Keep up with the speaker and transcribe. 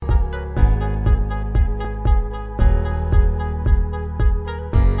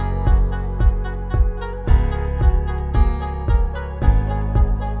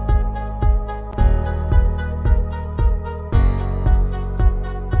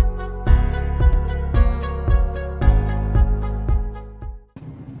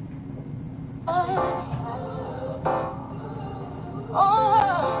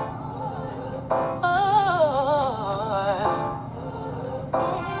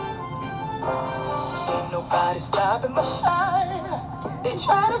Ain't nobody stopping my shine. They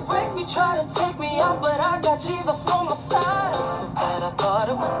try to break me, try to take me out, but I got Jesus on my side. So bad I thought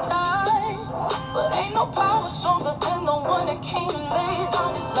I would die, but ain't no power stronger than the one that came and laid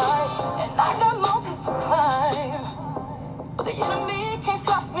down his life. And I got mountains to climb, but the enemy can't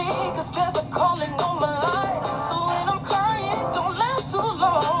stop me, cause there's a calling on my life. So when I'm crying, don't last too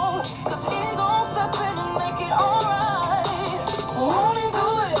long, cause he gon' step in and make it alright. Won't he do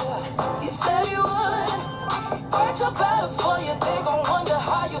it? He said he would. Fight your battles for you, they gon' wonder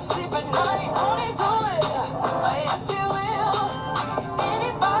how you sleep at night. Won't he do it? Yes he will.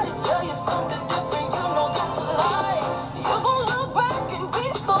 Anybody tell you something different, you know that's a lie. You're gon' look back and be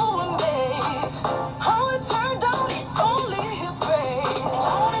so amazed how it turned out, it's only his grace.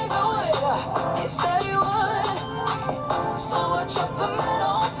 Won't he do it? He said he would. So I trust him at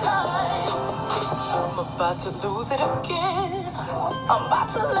all times. I'm about to lose it again. I'm about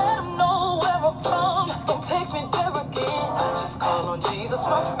to let him know where I'm from. Don't take me there again. Just call on Jesus,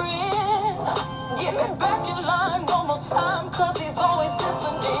 my friend. Get me back in line one more time, cause he's always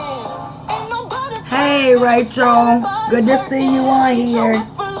listening. Ain't nobody. Hey, Rachel. Good to see you on here.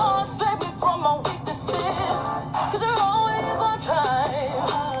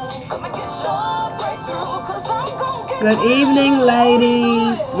 Good evening,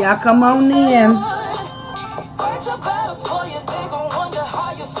 ladies. Y'all come on in.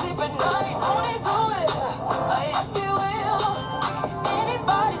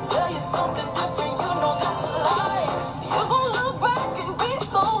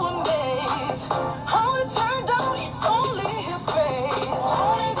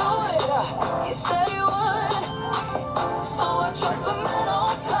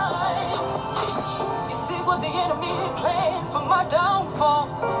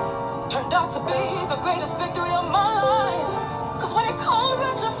 Turned out to be the greatest victory of my life. Cause when it comes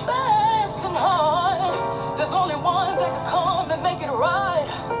at you fast and hard, there's only one that can come and make it right.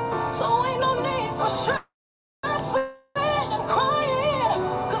 So ain't no need for stressing and crying,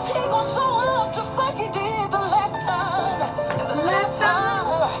 cause he gon' show up just like he did the last time. And the last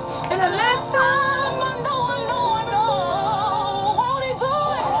time, and the last time, I know. Won't he do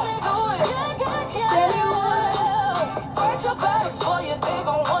it? Won't he do it? Yeah. Said he would. Fight your battles for you, they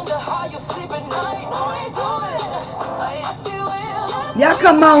gon' wonder how you sleep at night. Won't he do it? Yes he will. Y'all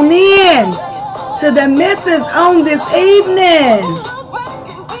come on in to the missus on this evening.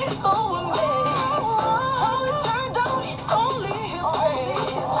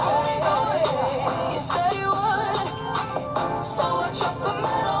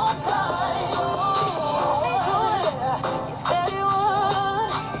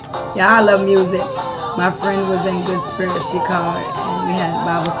 Yeah, I love music. My friend was in good spirits, she called, and we had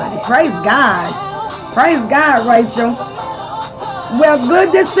Bible study. Praise God. Praise God, Rachel. Well,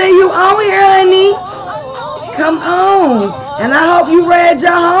 good to see you on here, honey. Come on. And I hope you read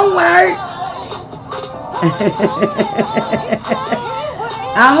your homework.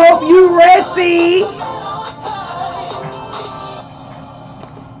 I hope you ready.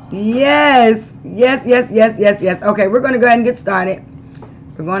 Yes. Okay, we're going to go ahead and get started.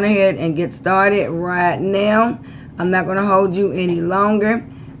 We're going ahead and get started right now. I'm not going to hold you any longer.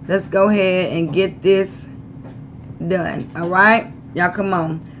 Let's go ahead and get this done. All right? Y'all come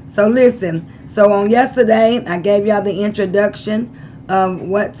on. So listen. So on yesterday, I gave y'all the introduction of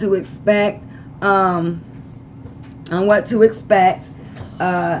what to expect.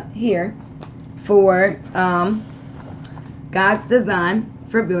 Here for God's design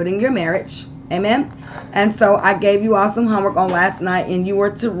for building your marriage. Amen. And so I gave you all some homework on last night, and you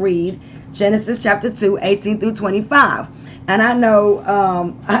were to read Genesis chapter 2, 18 through 25. And I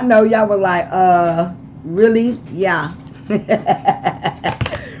know y'all were like, really? Yeah.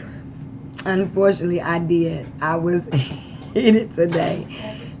 Unfortunately, I did. I was in it today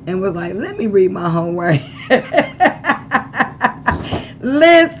and was like, let me read my homework.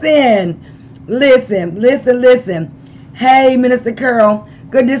 Listen. Hey, Minister Curl,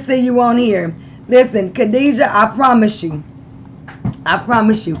 good to see you on here. Listen, Khadijah, I promise you,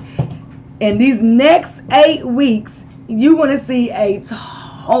 in these next 8 weeks, you're going to see a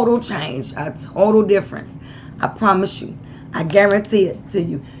total change, a total difference. I promise you. I guarantee it to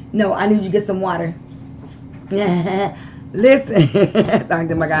you. No, I need you to get some water. Listen, talking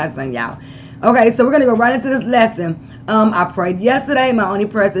to my godson, y'all. Okay, so we're going to go right into this lesson. I prayed yesterday. My only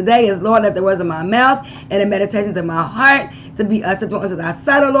prayer today is, Lord, let the words of my mouth and the meditations of my heart to be acceptable unto thy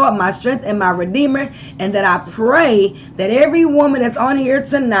sight, O Lord, my strength and my redeemer. And that I pray that every woman that's on here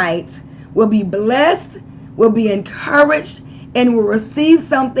tonight will be blessed, will be encouraged, and will receive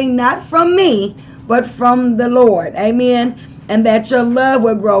something not from me, but from the Lord. Amen. and that your love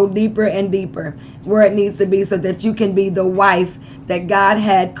will grow deeper and deeper where it needs to be, so that you can be the wife that God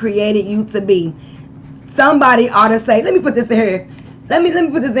had created you to be. Somebody ought to say, let me put this in here. Let me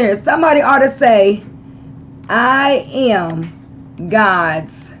put this in here. Somebody ought to say, I am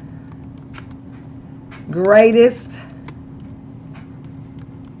God's greatest.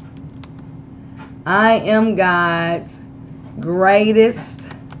 I am God's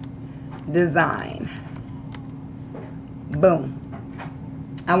greatest design. Boom.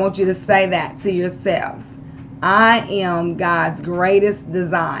 I want you to say that to yourselves. I am God's greatest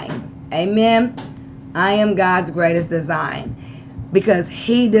design. Amen. I am God's greatest design, because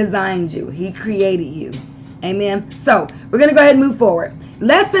He designed you. He created you. Amen. So we're going to go ahead and move forward.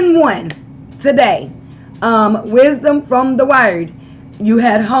 Lesson 1 today. Wisdom from the Word. You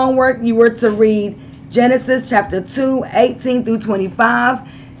had homework. You were to read Genesis chapter 2, 18 through 25.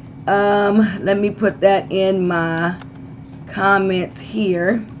 Let me put that in my comments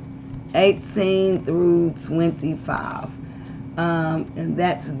here. 18 through 25. And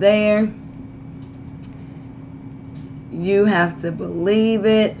that's there. You have to believe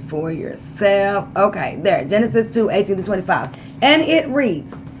it for yourself. Okay, there. Genesis 2, 18 to 25. And it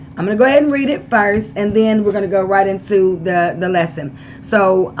reads, I'm going to go ahead and read it first, and then we're going to go right into the lesson.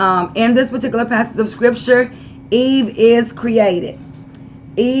 So, in this particular passage of Scripture, Eve is created.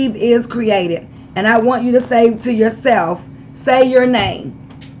 Eve is created. And I want you to say to yourself, say your name.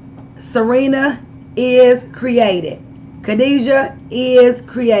 Serena is created. Khadijah is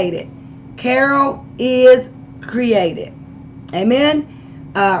created. Carol is created. Amen.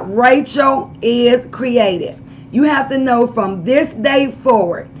 Rachel is created. You have to know from this day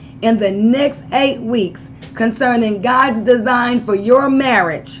forward, in the next 8 weeks, concerning God's design for your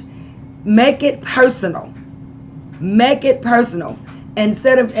marriage, make it personal. Make it personal.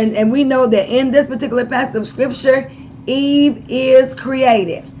 Instead of, and we know that in this particular passage of Scripture, Eve is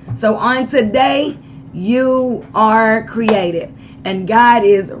created. So on today, you are created. And God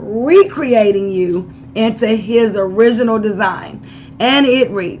is recreating you into His original design. And it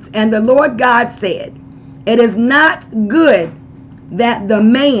reads, and the Lord God said, it is not good that the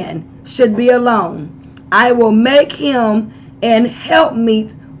man should be alone. I will make him an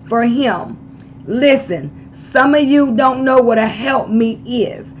helpmeet for him. Listen, some of you don't know what a helpmeet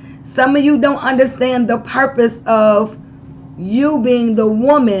is. Some of you don't understand the purpose of you being the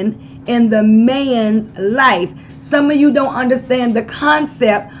woman in the man's life. Some of you don't understand the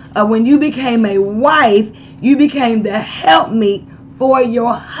concept of when you became a wife, you became the helpmeet for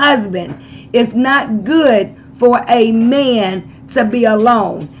your husband. It's not good for a man to be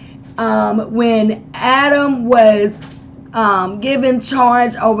alone. When Adam was given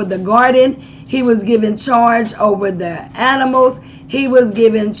charge over the garden, he was given charge over the animals. He was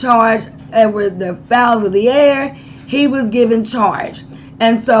given charge over the fowls of the air. He was given charge.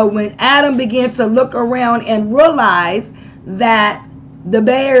 And so when Adam began to look around and realize that the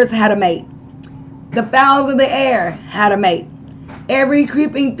bears had a mate, the fowls of the air had a mate, every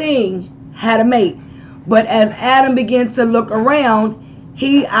creeping thing had a mate. But as Adam began to look around,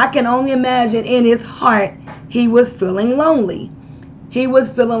 I can only imagine in his heart, he was feeling lonely. He was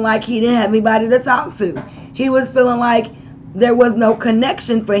feeling like he didn't have anybody to talk to. He was feeling like there was no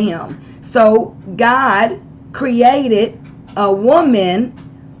connection for him. So God created a woman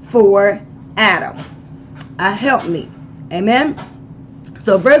for Adam, a helpmeet. Amen.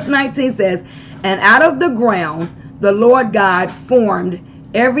 So verse 19 says, and out of the ground the Lord God formed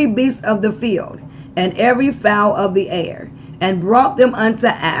every beast of the field and every fowl of the air, and brought them unto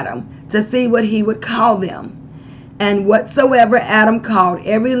Adam to see what he would call them. And whatsoever Adam called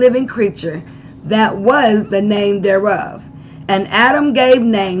every living creature, that was the name thereof. And Adam gave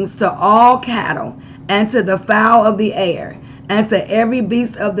names to all cattle, and to the fowl of the air, and to every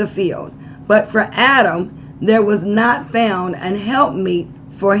beast of the field. But for Adam there was not found an helpmeet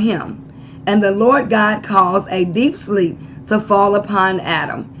for him. And the Lord God caused a deep sleep to fall upon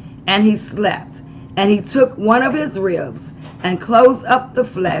Adam, and he slept. And he took one of his ribs, and closed up the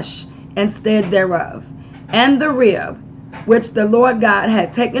flesh instead thereof. And the rib which the Lord God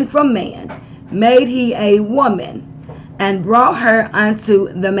had taken from man made he a woman, and brought her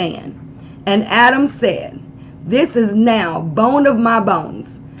unto the man. And Adam said, this is now bone of my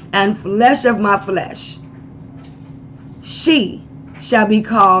bones, and flesh of my flesh. She shall be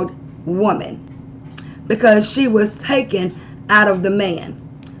called woman, because she was taken out of the man.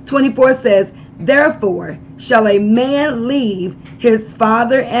 24 says, therefore shall a man leave his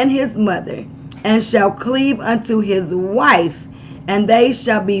father and his mother, and shall cleave unto his wife, and they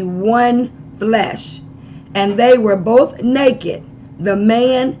shall be one flesh. And they were both naked, the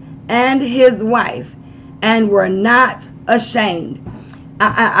man and his wife, and were not ashamed.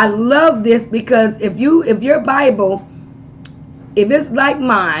 I love this because if your Bible, if it's like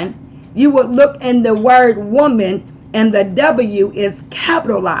mine, you would look in the word woman and the W is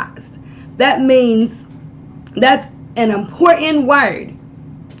capitalized. That means that's an important word.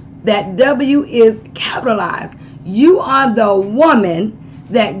 That W is capitalized. You are the woman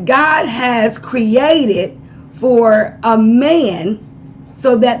that God has created for a man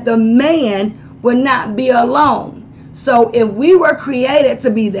so that the man would not be alone. So if we were created to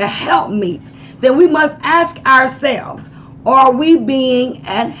be the helpmeet, then we must ask ourselves, are we being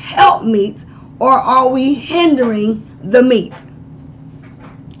an helpmeet or are we hindering the meat?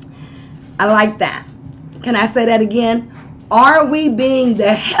 I like that. Can I say that again? Are we being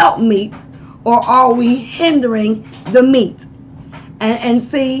the helpmeet or are we hindering the meat? And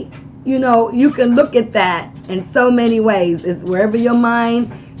see, you can look at that in so many ways. It's wherever your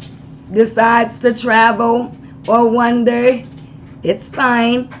mind decides to travel or wonder, it's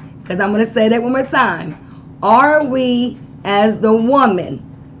fine. Because I'm going to say that one more time. Are we, as the woman,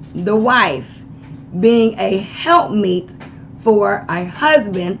 the wife, being a helpmeet for a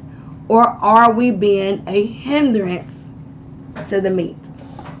husband, or are we being a hindrance to the meat?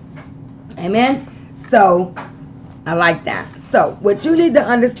 Amen? So, I like that. So, what you need to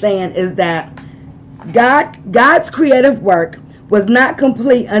understand is that God's creative work was not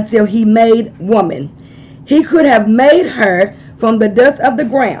complete until he made woman. He could have made her from the dust of the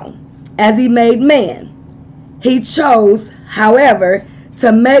ground as he made man. He chose, however,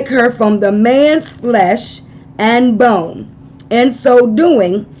 to make her from the man's flesh and bone. In so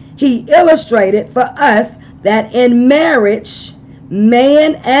doing, he illustrated for us that in marriage,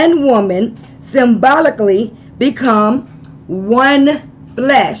 man and woman symbolically become one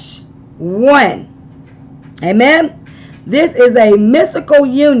flesh, one. Amen? This is a mystical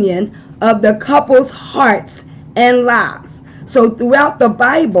union of the couple's hearts and lives. So throughout the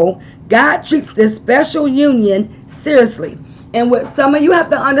Bible, God treats this special union seriously. And what some of you have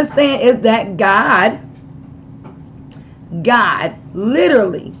to understand is that God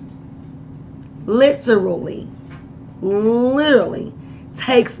literally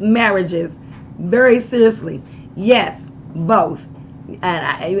takes marriages very seriously. Yes, both.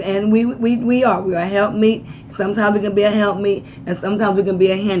 And we are helpmeet. Sometimes we can be a helpmeet, and sometimes we can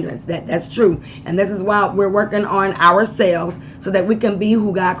be a hindrance. That's true. And this is why we're working on ourselves so that we can be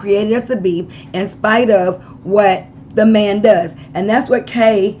who God created us to be in spite of what the man does. And that's what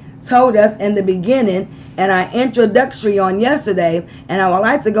Kay told us in the beginning and our introductory on yesterday. And I would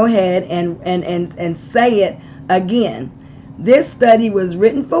like to go ahead and say it again. This study was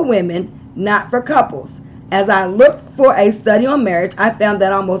written for women, not for couples. As I looked for a study on marriage, I found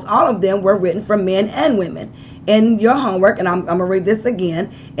that almost all of them were written for men and women. In your homework, and I'm going to read this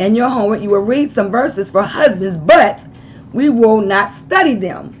again, in your homework you will read some verses for husbands, but we will not study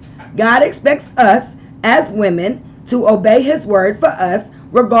them. God expects us as women to obey his word for us,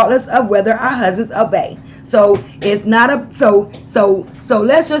 regardless of whether our husbands obey. So it's not so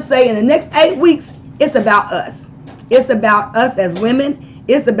let's just say in the next 8 weeks, it's about us. It's about us as women.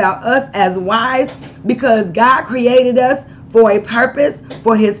 It's about us as wives, because God created us for a purpose,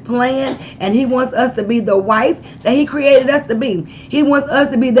 for his plan, and he wants us to be the wife that he created us to be. He wants us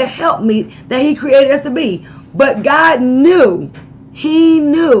to be the helpmeet that he created us to be. But God knew, he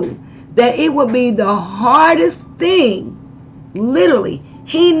knew that it would be the hardest thing. Literally,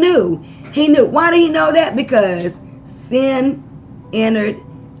 he knew. Why did he know that? Because sin entered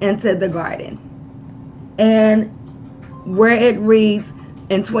into the garden. And where it reads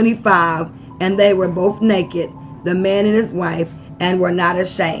in 25, and they were both naked, the man and his wife, and were not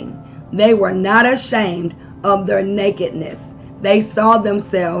ashamed. They were not ashamed of their nakedness. They saw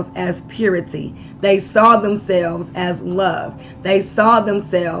themselves as purity. They saw themselves as love. They saw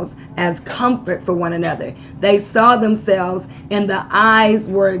themselves as comfort for one another. They saw themselves in the eyes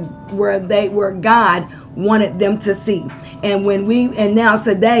where God wanted them to see. And now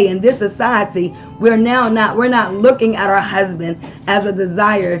today in this society, we're not looking at our husband as a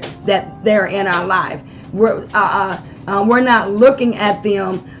desire that they're in our life. We're not looking at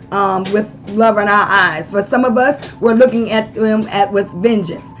them with love in our eyes. For some of us, we're looking at them with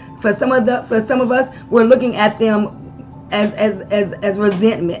vengeance. For some of us, we're looking at them as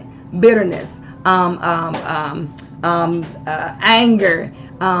resentment, bitterness, anger,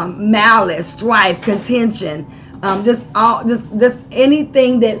 malice, strife, contention. Just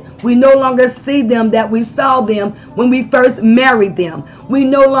anything that we no longer see them that we saw them when we first married them. We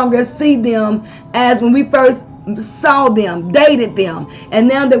no longer see them as when we first saw them, dated them, and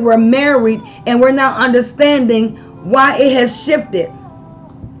now that we're married and we're now understanding why it has shifted,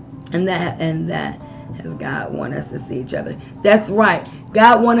 and that as God wants us to see each other. That's right.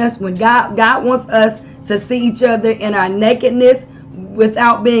 God wants us to see each other in our nakedness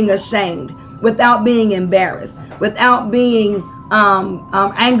without being ashamed, without being embarrassed, without being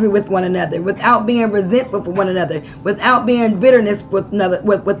angry with one another, without being resentful for one another, without being bitterness with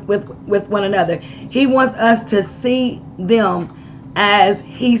one another. He wants us to see them as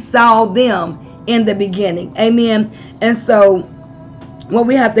he saw them in the beginning. Amen. And so what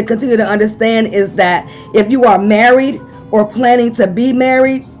we have to continue to understand is that if you are married or planning to be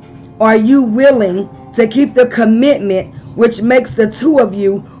married, are you willing to keep the commitment which makes the two of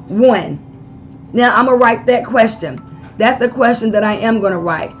you one? Now I'm going to write that question. That's the question that I am going to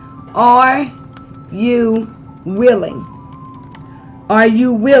write. Are you willing? Are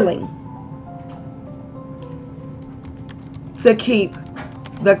you willing to keep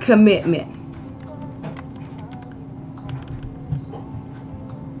the commitment?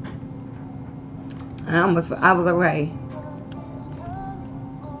 I was away.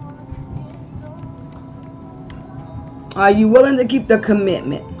 Are you willing to keep the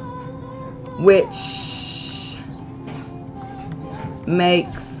commitment which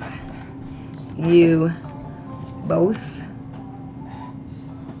makes you both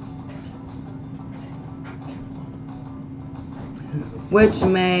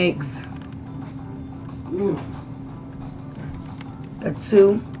the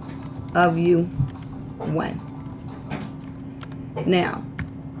two of you one? Now,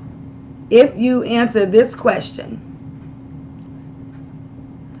 if you answer this question,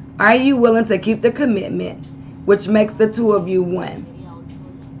 are you willing to keep the commitment which makes the two of you one?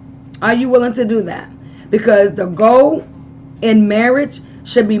 Are you willing to do that? Because the goal in marriage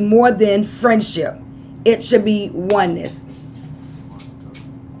should be more than friendship. It should be oneness.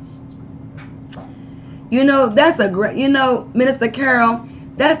 You know, that's a great, Minister Carol,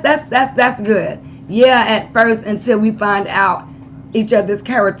 that's good. Yeah, at first until we find out each other's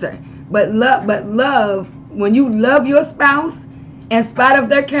character. But love, when you love your spouse, in spite of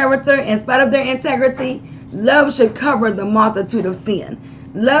their character, in spite of their integrity, love should cover the multitude of sin.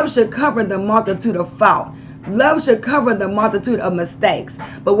 Love should cover the multitude of fault. Love should cover the multitude of mistakes.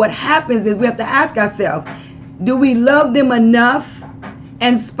 But what happens is we have to ask ourselves, do we love them enough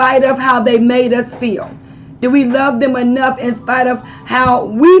in spite of how they made us feel? Do we love them enough in spite of how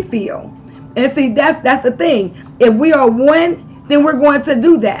we feel? And see, that's the thing. If we are one, then we're going to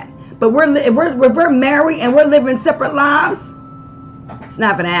do that. But if we're married and we're living separate lives, it's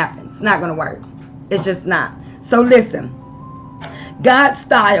not going to happen. It's not going to work. It's just not. So listen. God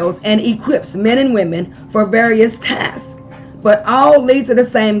styles and equips men and women for various tasks, but all lead to the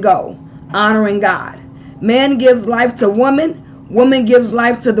same goal, honoring God. Man gives life to woman. Woman gives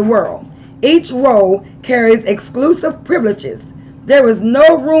life to the world. Each role carries exclusive privileges. There is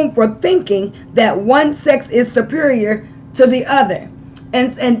no room for thinking that one sex is superior to the other.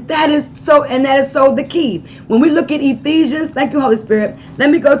 And that is so the key. When we look at Ephesians, thank you, Holy Spirit.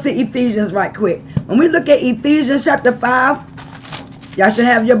 Let me go to Ephesians right quick. When we look at Ephesians chapter 5, y'all should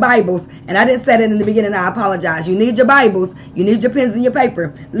have your Bibles. And I didn't say that in the beginning. I apologize. You need your Bibles. You need your pens and your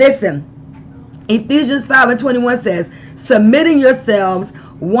paper. Listen. Ephesians 5:21 says, submitting yourselves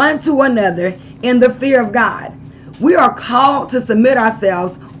one to another in the fear of God. We are called to submit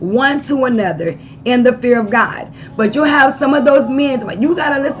ourselves one to another in the fear of God. But you'll have some of those men, you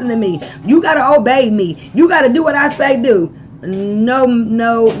got to listen to me. You got to obey me. You got to do what I say do. No,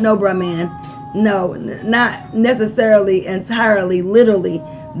 bruh, man. No, not necessarily, entirely, literally.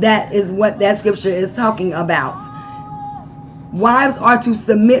 That is what that scripture is talking about. Wives are to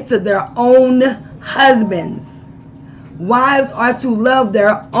submit to their own husbands. Wives are to love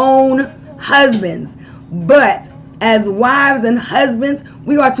their own husbands. But as wives and husbands,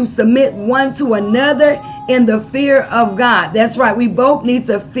 we are to submit one to another in the fear of God. That's right. We both need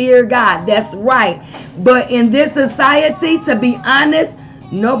to fear God. That's right. But in this society, to be honest,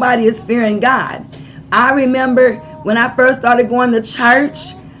 nobody is fearing God. I remember when I first started going to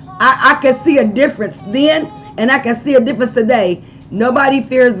church, I could see a difference then, and I can see a difference today. Nobody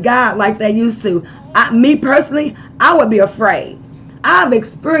fears God like they used to. Me personally, I would be afraid. I've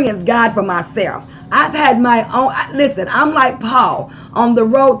experienced God for myself. I've had my own. Listen, I'm like Paul on the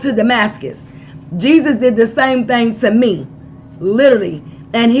road to Damascus. Jesus did the same thing to me, literally.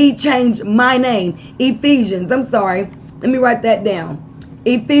 And he changed my name. Ephesians, I'm sorry. Let me write that down.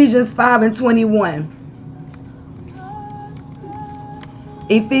 Ephesians 5:21.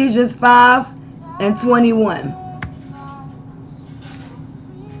 Ephesians 5:21.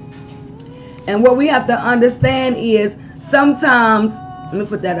 And what we have to understand is sometimes, let me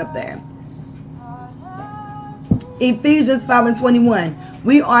put that up there. Ephesians 5:21.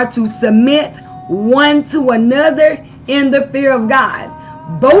 We are to submit one to another in the fear of God.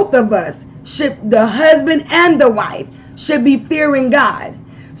 Both of us should, the husband and the wife, should be fearing God.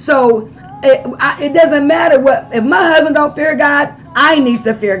 So it doesn't matter what, if my husband don't fear God, I need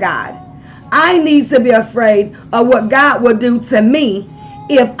to fear God. I need to be afraid of what God will do to me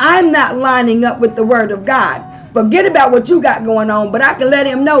if I'm not lining up with the word of God. Forget about what you got going on, but I can let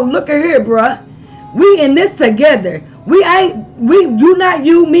him know, look at here, bruh. We in this together. You not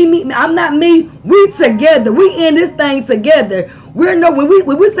you, me, I'm not me. We together. We in this thing together. We're no, when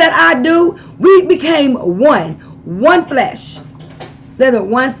we said I do, we became one flesh. There's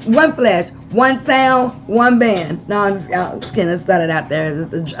one flesh, one sound, one band. No, I'm just kidding. It started out there.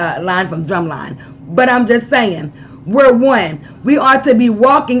 It's a line from Drumline. But I'm just saying, we're one. We ought to be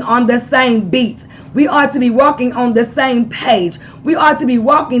walking on the same beat. We ought to be walking on the same page. We ought to be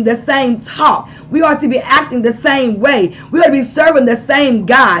walking the same talk. We ought to be acting the same way. We ought to be serving the same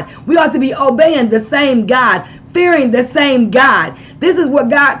God. We ought to be obeying the same God, fearing the same God. This is what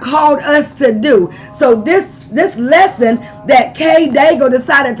God called us to do. So this lesson that Kay Dago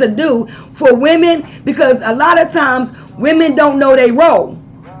decided to do for women, because a lot of times women don't know their role.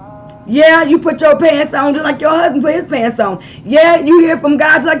 Yeah, you put your pants on just like your husband put his pants on. Yeah, you hear from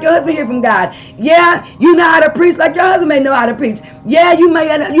God just like your husband hear from God. Yeah, you know how to preach like your husband may know how to preach. Yeah, you may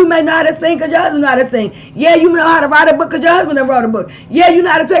know how to sing because your husband know how to sing. Yeah, you know how to write a book because your husband wrote a book. Yeah, you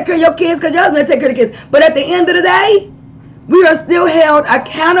know how to take care of your kids because your husband take care of the kids. But at the end of the day, we are still held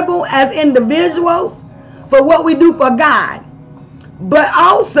accountable as individuals for what we do for God. But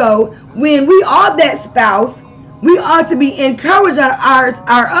also, when we are that spouse, we ought to be encouraging our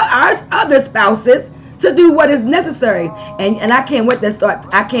other spouses to do what is necessary. And I can't wait to start.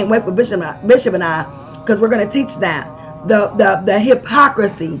 I can't wait for Bishop and I, because we're going to teach that. The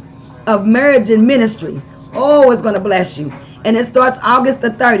hypocrisy of marriage and ministry. Oh, it's going to bless you. And it starts August the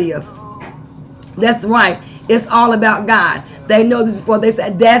 30th. That's right. It's all about God. They know this before they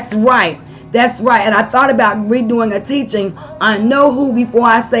said, that's right. That's right. And I thought about redoing a teaching on know who before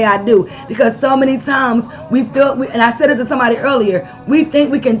I say I do. Because so many times we feel, and I said it to somebody earlier, we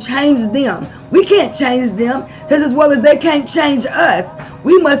think we can change them. We can't change them just as well as they can't change us.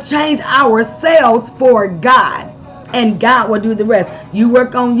 We must change ourselves for God. And God will do the rest. You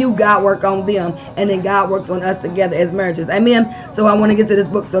work on you, God work on them. And then God works on us together as marriages. Amen. So I want to get to this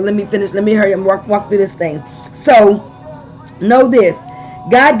book. So let me finish. Let me hurry and walk through this thing. So know this.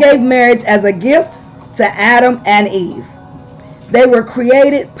 God gave marriage as a gift to Adam and Eve. They were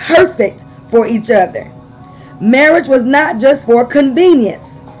created perfect for each other. Marriage was not just for convenience,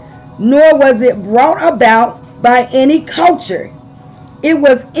 nor was it brought about by any culture. It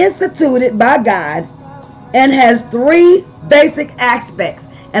was instituted by God and has three basic aspects.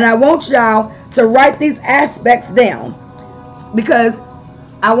 And I want y'all to write these aspects down, because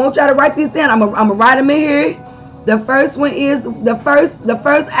I want y'all to write these down. I'm gonna write them in here. The first one is the first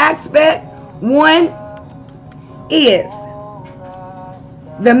aspect. One is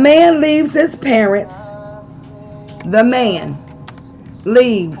the man leaves his parents. The man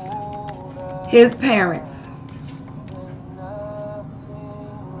leaves his parents.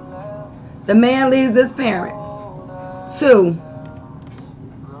 The man leaves his parents. Two,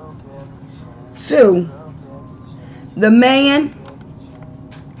 the man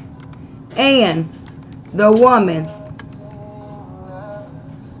and the woman.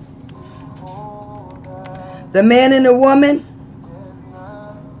 The man and the woman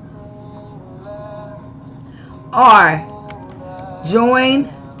are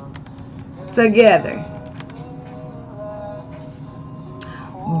joined together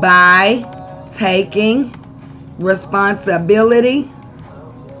by taking responsibility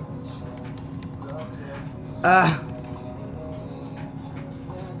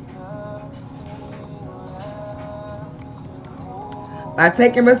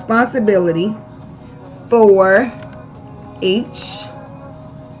for each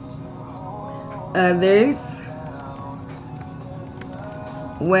other's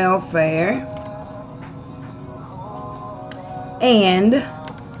welfare and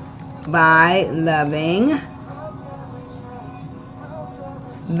by loving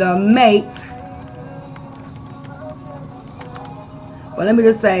the mate. Well, let me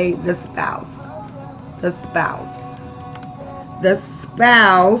just say the spouse. The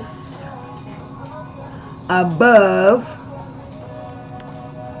spouse above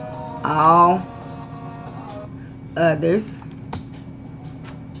all others.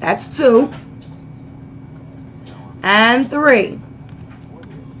 That's two. And three.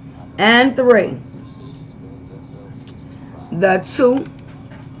 The two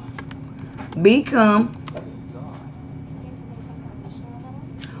become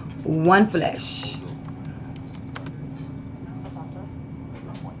one flesh.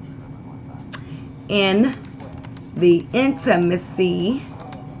 In the intimacy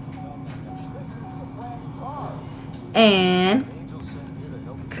and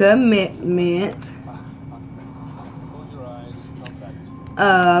commitment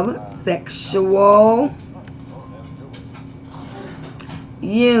of sexual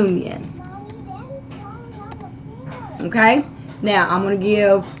union. Okay, now I'm going to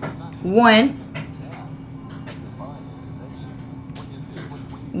give one.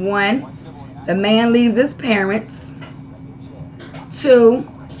 The man leaves his parents. 2,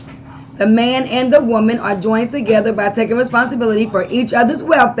 the man and the woman are joined together by taking responsibility for each other's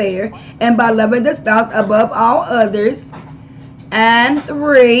welfare and by loving the spouse above all others. And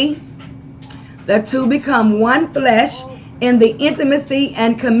 3, the two become one flesh in the intimacy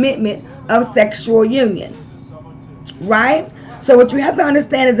and commitment of sexual union. Right? So what you have to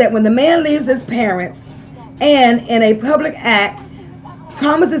understand is that when the man leaves his parents and in a public act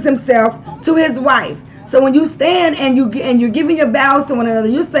promises himself to his wife. So when you stand and you're giving your vows to one another,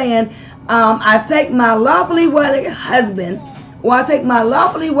 you're saying, I take my lawfully wedded husband, or I take my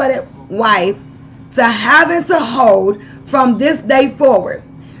lawfully wedded wife to have and to hold from this day forward.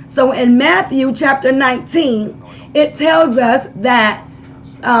 So in Matthew chapter 19, it tells us that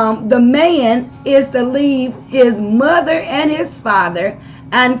the man is to leave his mother and his father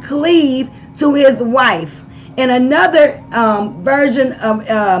and cleave to his wife. In another version,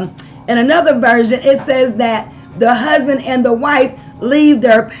 it says that the husband and the wife leave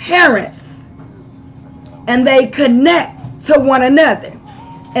their parents and they connect to one another.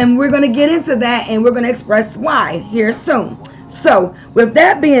 And we're going to get into that, and we're going to express why here soon. So, with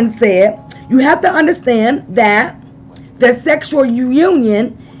that being said, you have to understand that the sexual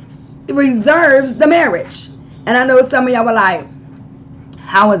union reserves the marriage. And I know some of y'all were like,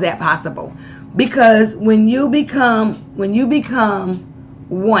 how is that possible? Because when you become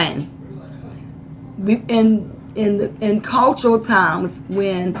one, in cultural times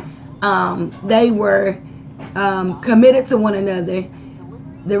when they were committed to one another,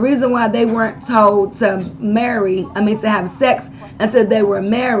 the reason why they weren't told to have sex until they were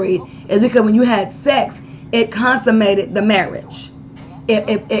married is because when you had sex, it consummated the marriage.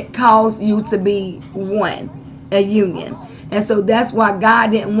 It caused you to be one, a union. And so that's why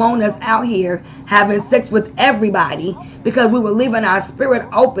God didn't want us out here having sex with everybody, because we were leaving our spirit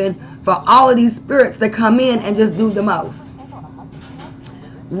open for all of these spirits to come in and just do the most.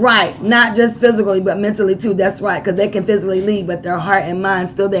 Right, not just physically, but mentally too. That's right, because they can physically leave, but their heart and mind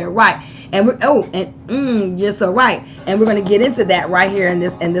still there. Right, and you're so right. And we're going to get into that right here in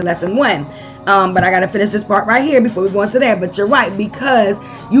this lesson 1. But I got to finish this part right here before we go into that. But you're right, because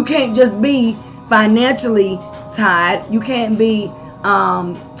you can't just be financially tied. You can't be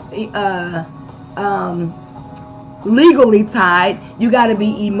legally tied. You got to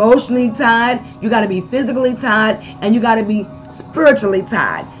be emotionally tied. You got to be physically tied, and you got to be spiritually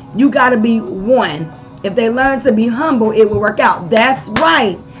tied. You got to be one. If they learn to be humble, it will work out. That's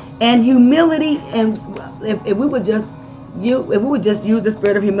right. And humility, and if we would just use the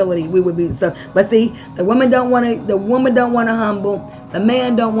spirit of humility, we would be so. But see, the woman don't want to humble. The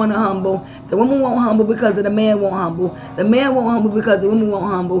man don't want to humble. The woman won't humble because the man won't humble. The man won't humble because the woman won't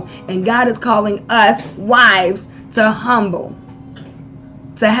humble. And God is calling us wives to humble,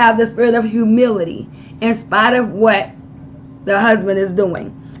 to have the spirit of humility in spite of what the husband is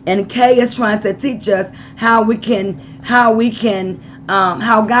doing. And Kay is trying to teach us how God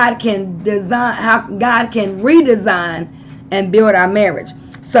can redesign and build our marriage.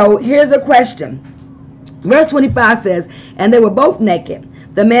 So here's a question. Verse 25 says, and they were both naked,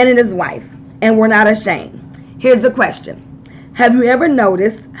 the man and his wife, and were not ashamed. Here's the question. Have you ever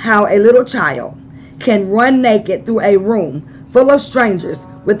noticed how a little child can run naked through a room full of strangers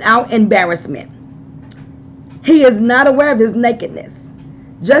without embarrassment? He is not aware of his nakedness,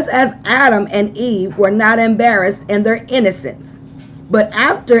 just as Adam and Eve were not embarrassed in their innocence. But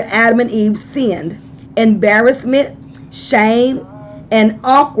after Adam and Eve sinned, embarrassment, shame, and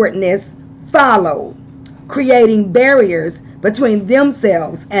awkwardness followed, creating barriers between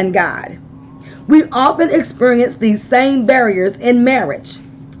themselves and God. We often experience these same barriers in marriage.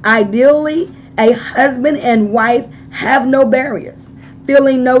 Ideally, a husband and wife have no barriers,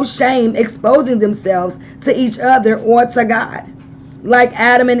 feeling no shame exposing themselves to each other or to God. Like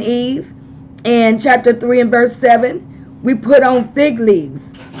Adam and Eve in chapter 3 and verse 7, we put on fig leaves,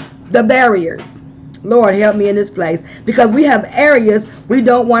 the barriers. Lord, help me in this place, because we have areas we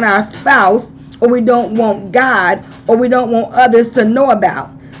don't want our spouse, or we don't want God, or we don't want others to know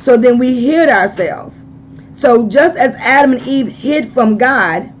about. So then we hid ourselves. So just as Adam and Eve hid from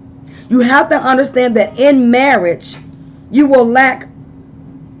God, You have to understand that in marriage, you will lack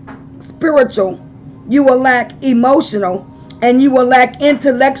spiritual, you will lack emotional, and you will lack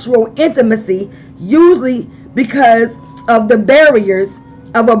intellectual intimacy, usually because of the barriers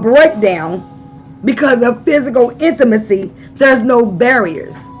of a breakdown. Because of physical intimacy, there's no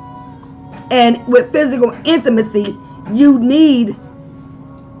barriers. And with physical intimacy, you need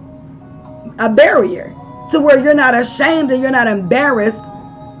a barrier to where you're not ashamed and you're not embarrassed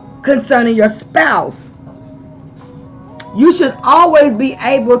concerning your spouse. You should always be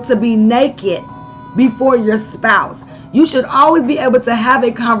able to be naked before your spouse. You should always be able to have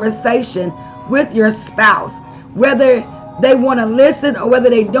a conversation with your spouse, whether they want to listen or whether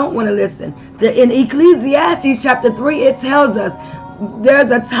they don't want to listen. In Ecclesiastes chapter 3, it tells us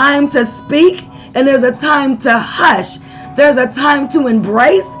there's a time to speak and there's a time to hush. There's a time to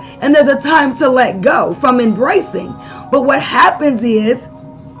embrace and there's a time to let go from embracing. But what happens is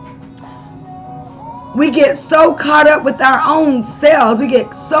we get so caught up with our own selves. We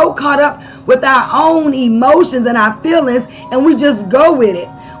get so caught up with our own emotions and our feelings, and we just go with it.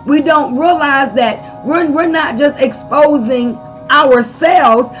 We don't realize that we're not just exposing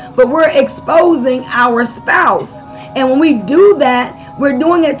ourselves, but we're exposing our spouse. And when we do that, we're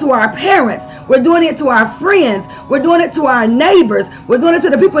doing it to our parents. We're doing it to our friends. We're doing it to our neighbors. We're doing it to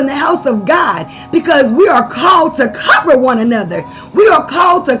the people in the house of God, because we are called to cover one another. We are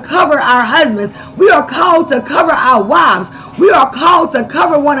called to cover our husbands. We are called to cover our wives. We are called to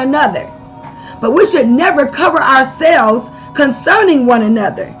cover one another. But we should never cover ourselves concerning one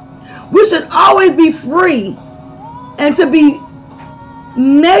another. We should always be free and to be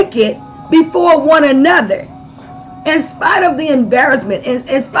naked before one another. In spite of the embarrassment,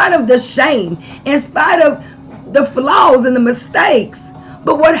 in spite of the shame, in spite of the flaws and the mistakes.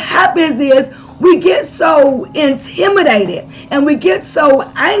 But what happens is we get so intimidated and we get so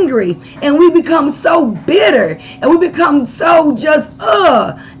angry and we become so bitter and we become so just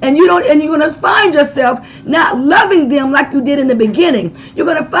and you're going to find yourself not loving them like you did in the beginning. You're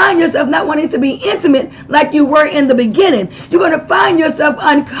going to find yourself not wanting to be intimate like you were in the beginning. You're going to find yourself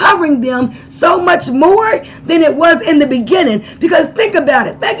uncovering them so much more than it was in the beginning. Because think about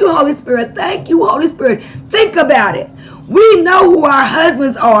it. Thank you, Holy Spirit. Thank you, Holy Spirit. Think about it. We know who our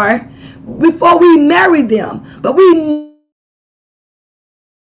husbands are before we marry them, but we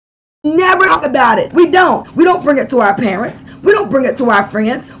never talk about it. We don't bring it to our parents. We don't bring it to our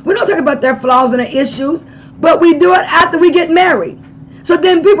friends. We don't talk about their flaws and their issues, but we do it after we get married. So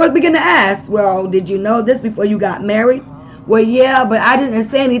then people begin to ask, well, did you know this before you got married? Well, yeah, but I didn't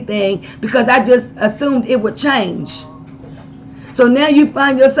say anything because I just assumed it would change. So now you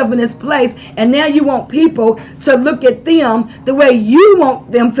find yourself in this place, and now you want people to look at them the way you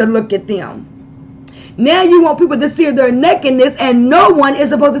want them to look at them. Now you want people to see their nakedness, and no one is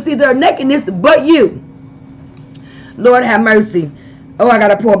supposed to see their nakedness but you. Lord have mercy. Oh, I got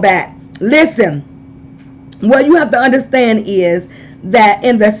to pull back. Listen, what you have to understand is that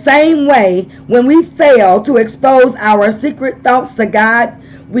in the same way, when we fail to expose our secret thoughts to God,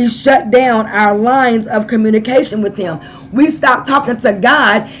 we shut down our lines of communication with Him. We stop talking to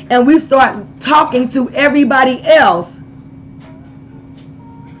God and we start talking to everybody else.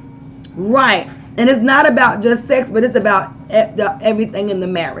 Right. And it's not about just sex, but it's about everything in the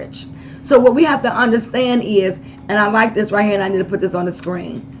marriage. So what we have to understand is, and I like this right here, and I need to put this on the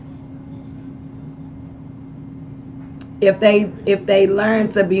screen. If they learn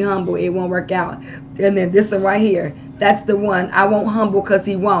to be humble, it won't work out. And then this one right here, that's the one. I won't humble because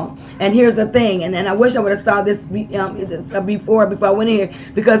he won't. And here's the thing, and I wish I would have saw this before I went in here,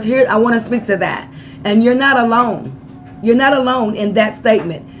 because here I want to speak to that. And you're not alone. You're not alone in that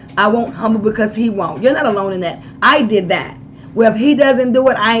statement. I won't humble because he won't. You're not alone in that. I did that. Well, if he doesn't do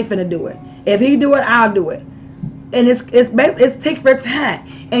it, I ain't finna do it. If he do it, I'll do it. And it's tick for tat.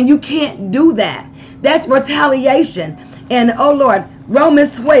 And you can't do that. That's retaliation. And oh Lord,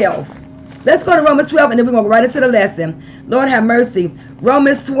 Romans 12. Let's go to Romans 12, and then we're going to go right into the lesson. Lord have mercy.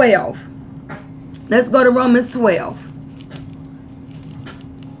 Romans 12. Let's go to Romans 12.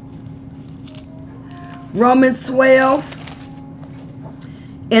 Romans 12.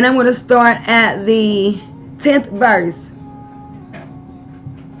 And I'm going to start at the 10th verse.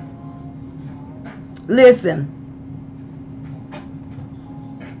 Listen.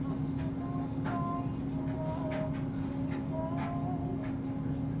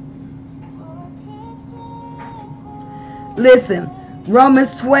 Listen,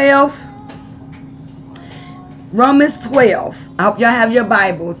 Romans 12. Romans 12. I hope y'all have your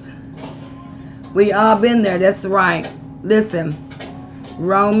Bibles. We all been there. That's right. Listen.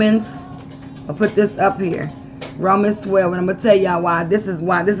 Romans. I'll put this up here. Romans 12. And I'm going to tell y'all why this is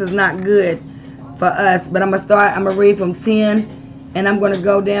not good for us. But I'm going to read from 10. And I'm going to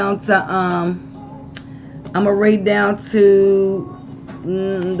go down to, I'm going to read down to,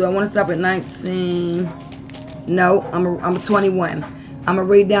 do I want to stop at 19? No, I'm 21. I'm going to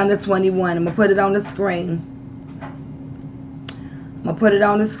read down to 21. I'm going to put it on the screen. I'm going to put it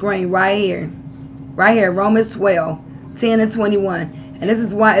on the screen right here. Right here, Romans 12, 10 and 21. And this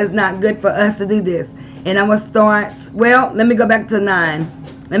is why it's not good for us to do this. And I'm going to start, well, let me go back to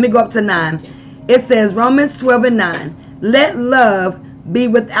 9. Let me go up to 9. It says, Romans 12 and 9. Let love be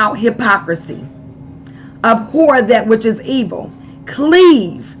without hypocrisy. Abhor that which is evil.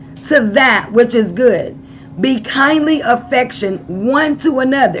 Cleave to that which is good. Be kindly affectioned one to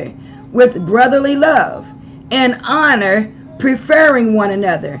another with brotherly love and honor, preferring one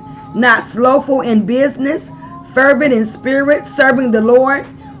another. Not slothful in business, fervent in spirit, serving the Lord,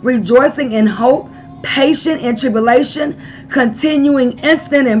 rejoicing in hope, patient in tribulation, continuing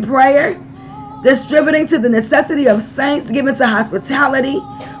instant in prayer, distributing to the necessity of saints, given to hospitality.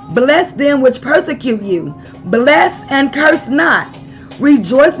 Bless them which persecute you. Bless and curse not.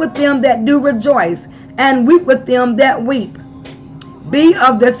 Rejoice with them that do rejoice, and weep with them that weep. Be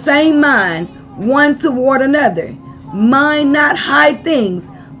of the same mind one toward another. Mind not high things,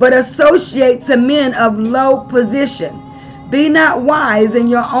 but associate to men of low position. Be not wise in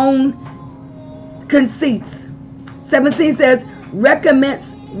your own conceits. 17 says,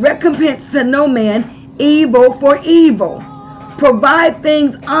 recompense to no man evil for evil. Provide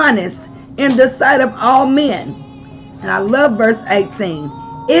things honest in the sight of all men. And I love verse 18.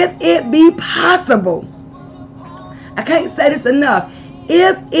 If it be possible, I can't say this enough,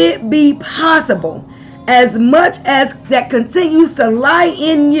 if it be possible, as much as that continues to lie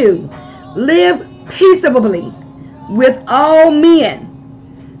in you, live peaceably with all men.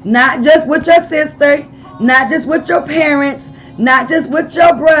 Not just with your sister, not just with your parents, not just with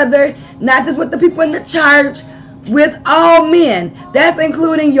your brother, not just with the people in the church, with all men. That's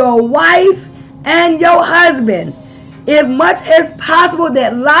including your wife and your husband. If much as possible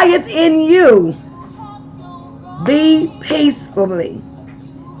that lieth in you, be peaceably.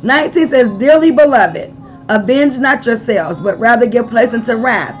 19 says, dearly beloved, avenge not yourselves, but rather give place unto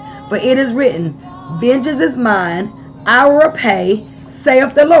wrath. For it is written, vengeance is mine, I will repay,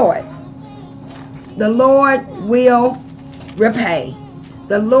 saith the Lord. The Lord will repay.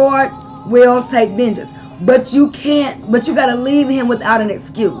 The Lord will take vengeance. But you got to leave him without an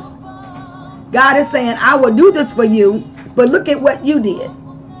excuse. God is saying, I will do this for you, but look at what you did.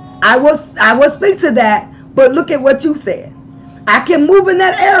 I will speak to that, but look at what you said. I can move in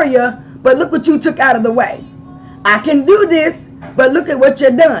that area, but look what you took out of the way. I can do this, but look at what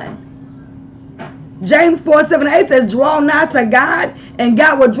you've done. James 4:7-8 says, draw nigh to God, and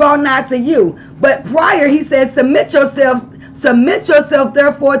God will draw nigh to you. But prior, he says, submit yourself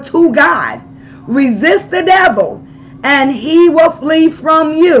therefore to God. Resist the devil, and he will flee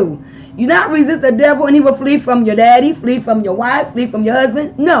from you. You not resist the devil and he will flee from your daddy, flee from your wife, flee from your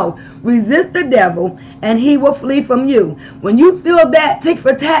husband. No, resist the devil and he will flee from you. When you feel that tick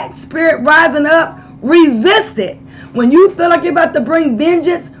for tat spirit rising up, resist it. When you feel like you're about to bring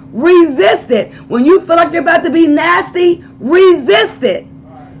vengeance, resist it. When you feel like you're about to be nasty, resist it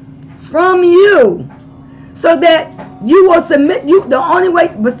from you, so that you will submit. The only way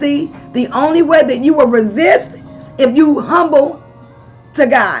that you will resist, if you humble to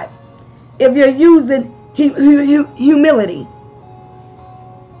God, if you're using humility.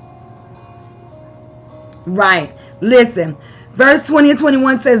 Right. Listen. Verse 20 and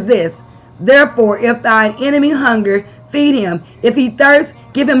 21 says this. Therefore, if thine enemy hunger, feed him. If he thirst,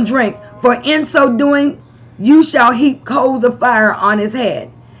 give him drink. For in so doing, you shall heap coals of fire on his head.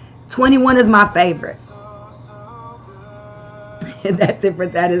 21 is my favorite.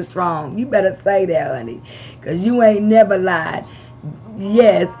 That is strong. You better say that, honey, because you ain't never lied.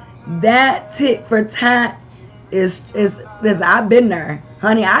 Yes, that tit for tat is I've been there,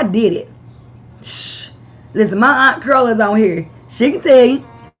 honey. I did it. Shh. Listen, my Aunt Curl is on here. She can tell you.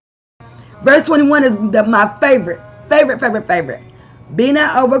 Verse 21 is my favorite. Be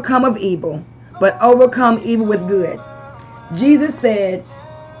not overcome of evil, but overcome evil with good. Jesus said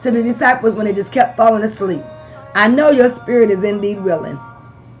to the disciples when they just kept falling asleep, I know your spirit is indeed willing,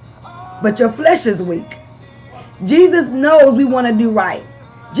 but your flesh is weak. Jesus knows we want to do right.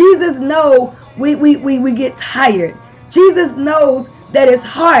 Jesus knows we get tired. Jesus knows that it's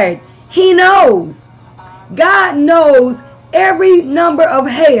hard. He knows. God knows every number of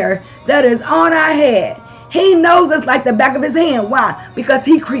hair that is on our head. He knows us like the back of his hand. Why? Because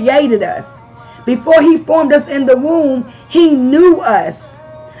he created us. Before he formed us in the womb, he knew us.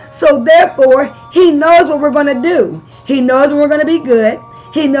 So therefore, He knows what we're going to do. He knows when we're going to be good.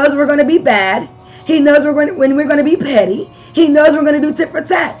 He knows we're going to be bad. He knows when we're going to be petty. He knows we're going to do tit for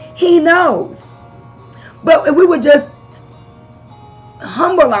tat. He knows. But if we would just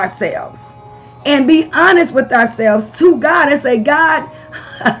humble ourselves and be honest with ourselves to God and say, God,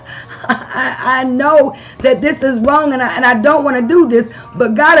 I know that this is wrong and I don't want to do this.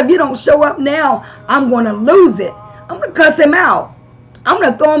 But God, if you don't show up now, I'm going to lose it. I'm going to cuss him out. I'm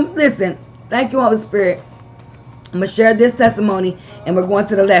going to throw him. Listen, thank you, Holy Spirit. I'm going to share this testimony and we're going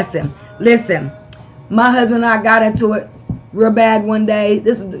to the lesson. Listen, my husband and I got into it real bad one day.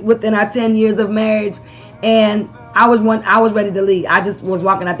 This is within our 10 years of marriage. And I was ready to leave. I just was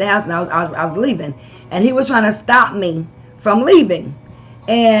walking out the house and I was leaving. And he was trying to stop me from leaving.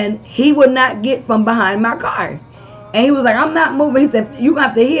 And he would not get from behind my car. And he was like, I'm not moving. He said, you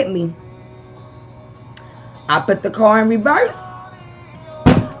have to hit me. I put the car in reverse.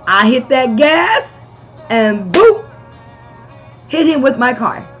 I hit that gas and boop, hit him with my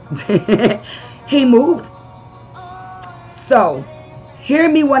car. He moved. So, hear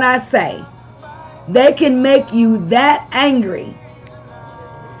me when I say, they can make you that angry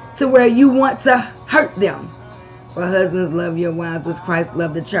to where you want to hurt them. For husbands, love your wives as Christ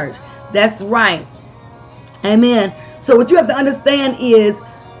loved the church. That's right. Amen. So what you have to understand is,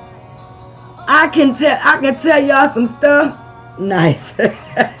 I can tell y'all some stuff. Nice.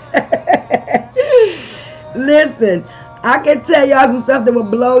 Listen, I can tell y'all some stuff that will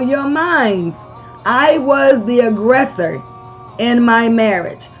blow your minds. I was the aggressor in my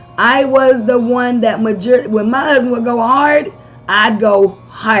marriage. I was the one that when my husband would go hard, I'd go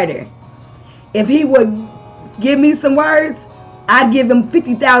harder. If he would give me some words, I'd give him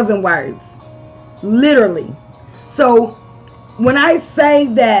 50,000 words. Literally. So when I say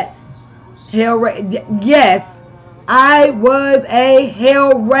that yes, I was a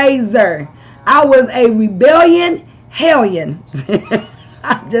hell raiser. I was a rebellion hellion.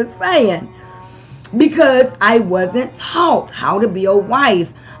 I'm just saying. Because I wasn't taught how to be a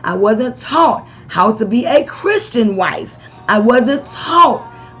wife. I wasn't taught how to be a Christian wife. I wasn't taught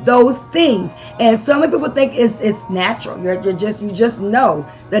those things. And so many people think it's natural. You just know.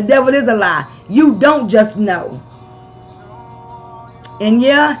 The devil is a lie. You don't just know. And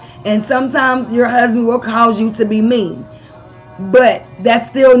yeah, and sometimes your husband will cause you to be mean. But that's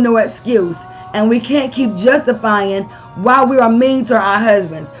still no excuse. And we can't keep justifying why we are mean to our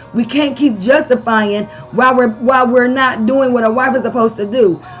husbands. We can't keep justifying why we're not doing what a wife is supposed to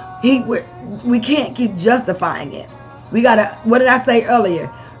do. We can't keep justifying it. We gotta. What did I say earlier?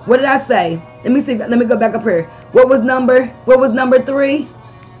 What did I say? Let me see. Let me go back up here. What was number 3?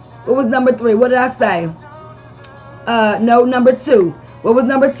 What was number 3? What did I say? No, number 2. What was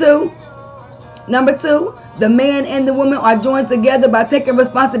number 2? Number 2. The man and the woman are joined together by taking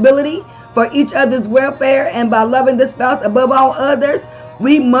responsibility for each other's welfare and by loving the spouse above all others.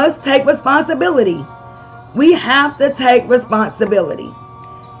 We must take responsibility. We have to take responsibility.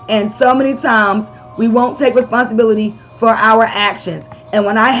 And so many times we won't take responsibility for our actions. And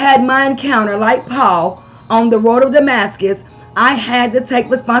when I had my encounter, like Paul, on the road of Damascus, I had to take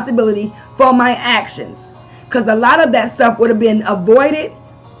responsibility for my actions. Because a lot of that stuff would have been avoided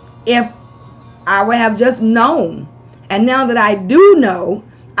if I would have just known. And now that I do know,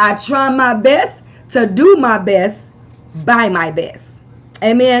 I try my best to do my best by my best.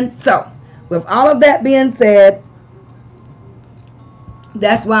 Amen. So, with all of that being said,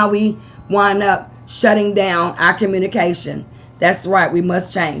 that's why we wind up shutting down our communication. That's right. We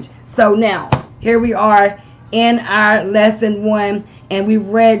must change. So now, here we are in our lesson 1, and we've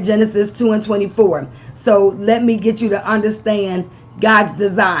read Genesis 2 and 24. So let me get you to understand God's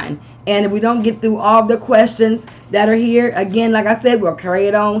design. And if we don't get through all the questions that are here, again, like I said, we'll carry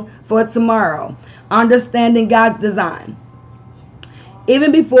it on for tomorrow. Understanding God's design.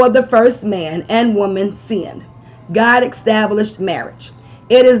 Even before the first man and woman sinned, God established marriage.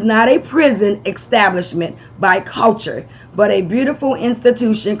 It is not a prison establishment by culture, but a beautiful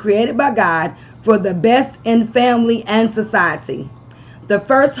institution created by God for the best in family and society. The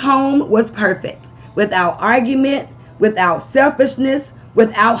first home was perfect, without argument, without selfishness,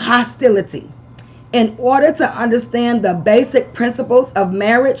 without hostility. In order to understand the basic principles of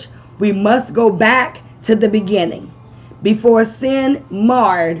marriage, we must go back to the beginning, before sin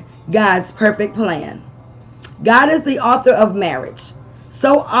marred God's perfect plan. God is the author of marriage.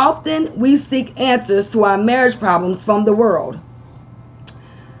 So often we seek answers to our marriage problems from the world.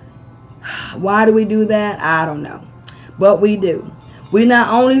 Why do we do that? I don't know. But we do. We not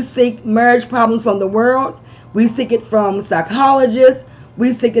only seek marriage problems from the world, we seek it from psychologists,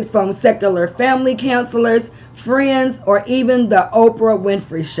 we seek it from secular family counselors, friends, or even the Oprah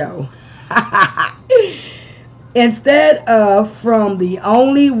Winfrey Show. Instead of from the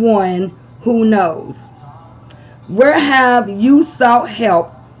only one who knows. Where have you sought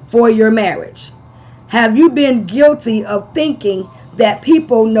help for your marriage? Have you been guilty of thinking that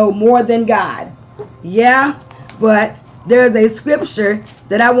people know more than God? Yeah, but there's a scripture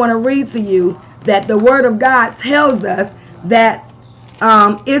that I want to read to you that the Word of God tells us that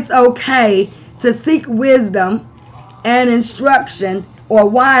it's okay to seek wisdom and instruction or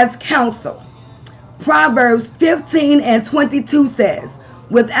wise counsel. Proverbs 15:22 says,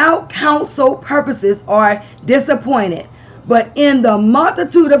 without counsel purposes are disappointed, but in the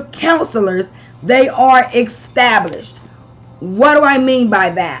multitude of counselors they are established. What do I mean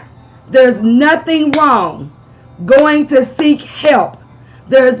by that? There's nothing wrong going to seek help.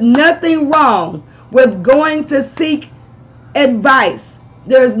 There's nothing wrong with going to seek advice.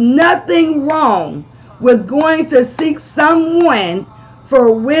 There's nothing wrong with going to seek someone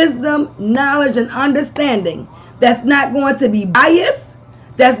for wisdom, knowledge, and understanding that's not going to be biased,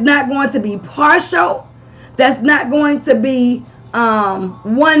 that's not going to be partial, that's not going to be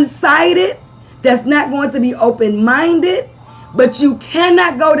one-sided, that's not going to be open-minded. But you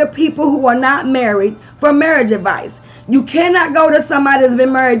cannot go to people who are not married for marriage advice. You cannot go to somebody that's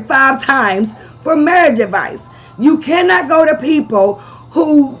been married 5 times for marriage advice. You cannot go to people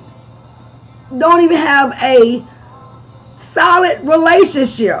who don't even have a solid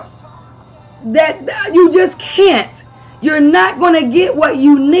relationship. That you just can't. You're not going to get what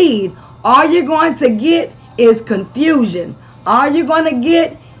you need. All you're going to get is confusion. All you're going to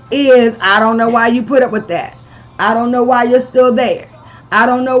get is, I don't know why you put up with that. I don't know why you're still there. I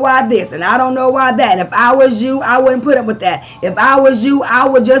don't know why this and I don't know why that. If I was you, I wouldn't put up with that. If I was you, I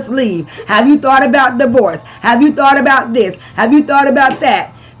would just leave. Have you thought about divorce? Have you thought about this? Have you thought about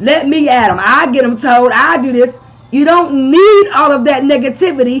that? Let me at them. I get them told. I do this. You don't need all of that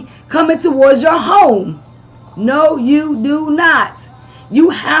negativity coming towards your home. No, you do not. You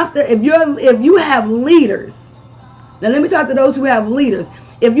have to, if you have leaders. Now let me talk to those who have leaders.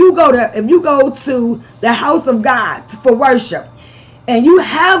 If you go to the house of God for worship and you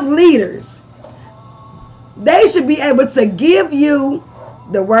have leaders, they should be able to give you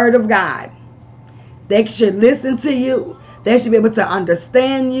the word of God. They should listen to you. They should be able to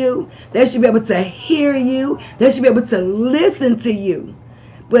understand you. They should be able to hear you. They should be able to listen to you.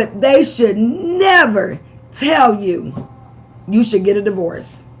 But they should never tell you you should get a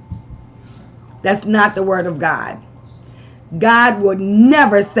divorce. That's not the word of God. God would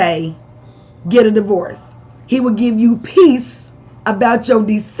never say, get a divorce. He would give you peace about your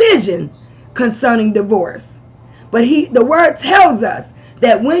decision concerning divorce. But the word tells us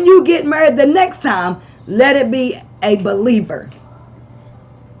that when you get married the next time, let it be a believer.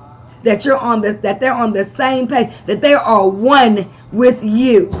 That they're on the same page, that they are one with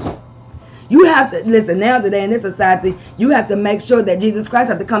you. You have to, listen, now today in this society, you have to make sure that Jesus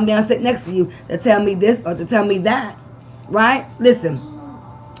Christ has to come down and sit next to you to tell me this or to tell me that. Right? Listen.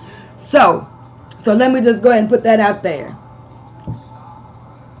 So let me just go ahead and put that out there.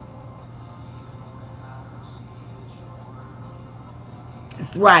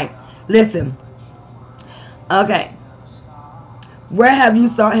 That's right. Listen. Okay. Where have you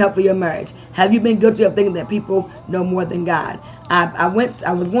sought help for your marriage? Have you been guilty of thinking that people know more than God? I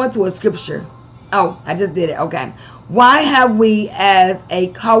was going to a scripture. Oh, I just did it. Okay. Why have we as a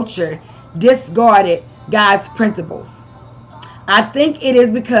culture discarded God's principles? I think it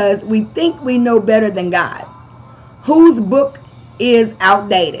is because we think we know better than God, whose book is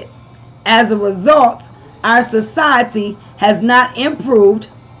outdated. As a result, our society has not improved,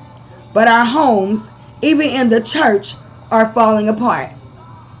 but our homes, even in the church, are falling apart.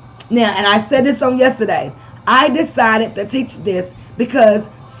 Now, and I said this on yesterday, I decided to teach this because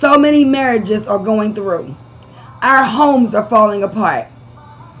so many marriages are going through. Our homes are falling apart.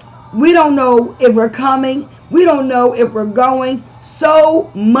 We don't know if we're coming. We don't know if we're going.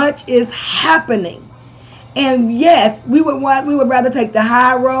 So much is happening. And yes, we would rather take the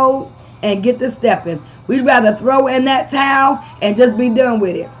high road and get to stepping. We'd rather throw in that towel and just be done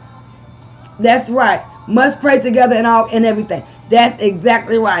with it. That's right. Must pray together and everything. That's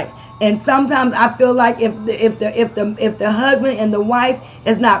exactly right. And sometimes I feel like if the husband and the wife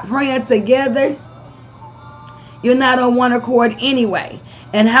is not praying together, you're not on one accord anyway.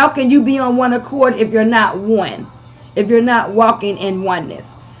 And how can you be on one accord if you're not one? If you're not walking in oneness?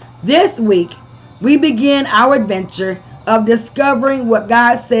 This week, we begin our adventure of discovering what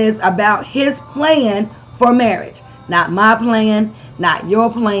God says about His plan for marriage. Not my plan, not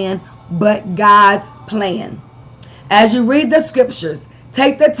your plan, but God's plan. As you read the scriptures,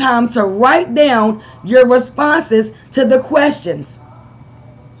 take the time to write down your responses to the questions.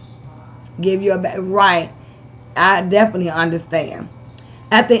 give you a right. I definitely understand.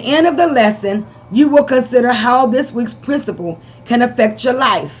 At the end of the lesson, you will consider how this week's principle can affect your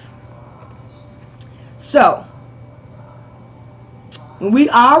life. So, we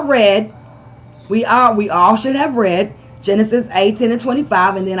all should have read Genesis 18 and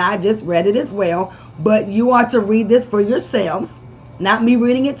 25, and then I just read it as well. But you are to read this for yourselves, not me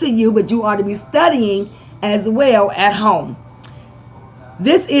reading it to you, but you are to be studying as well at home.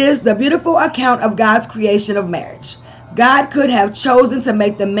 This is the beautiful account of God's creation of marriage. God could have chosen to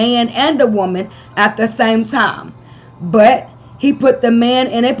make the man and the woman at the same time, but he put the man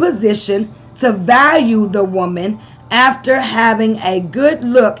in a position to value the woman after having a good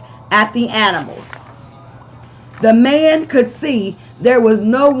look at the animals. The man could see there was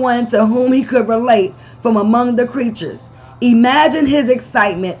no one to whom he could relate from among the creatures. Imagine his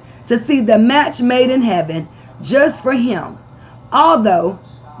excitement to see the match made in heaven just for him. Although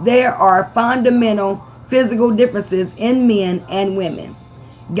there are fundamental physical differences in men and women,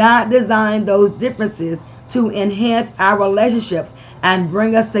 God designed those differences to enhance our relationships and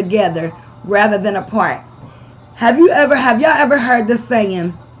bring us together rather than apart. Have y'all ever heard the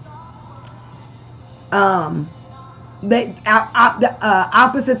saying,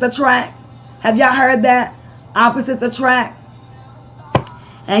 opposites attract? Have y'all heard that? Opposites attract?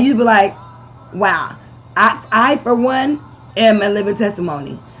 And you'd be like, wow, I for one am a living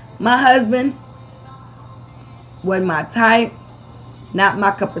testimony. My husband wasn't my type, not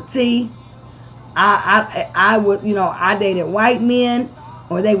my cup of tea. I would, I dated white men,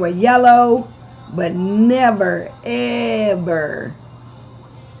 or they were yellow, but never ever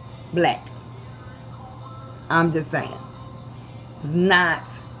black. I'm just saying, it's not.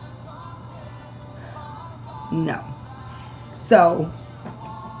 No. So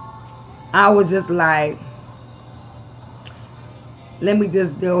I was just like, let me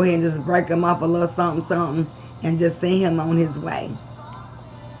just go ahead and just break him off a little something and just send him on his way.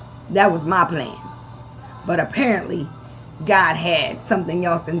 That was my plan. But apparently God had something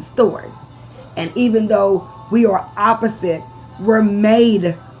else in store. And even though we are opposite, we're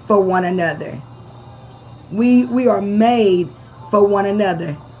made for one another. We are made for one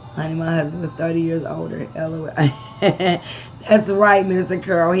another. Honey, my husband was 30 years older. LOL. That's right, Minister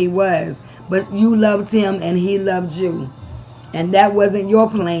Carol, he was. But you loved him and he loved you. And that wasn't your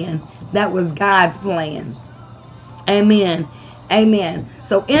plan. That was God's plan. Amen. Amen.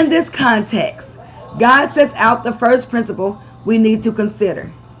 So in this context, God sets out the first principle we need to consider.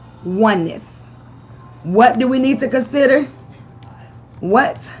 Oneness. What do we need to consider?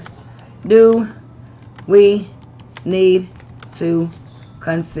 What do we need to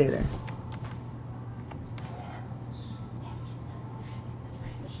consider?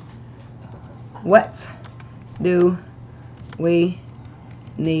 What do we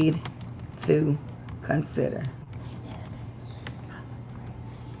need to consider?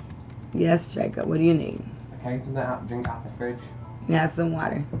 Yes, Jacob, what do you need? Okay, something to drink out the fridge. You have some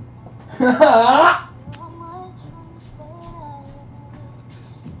water.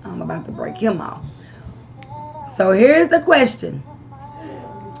 I'm about to break him off. So here's the question.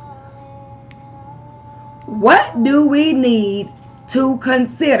 What do we need to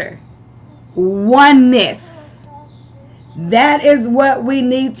consider? Oneness. That is what we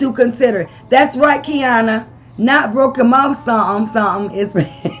need to consider. That's right, Kiana. Not broke him off something. It's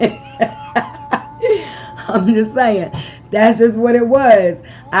I'm just saying. That's just what it was.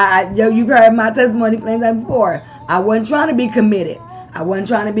 You've heard my testimony plenty times before. I wasn't trying to be committed. I wasn't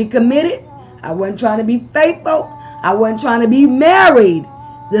trying to be committed. I wasn't trying to be faithful. I wasn't trying to be married.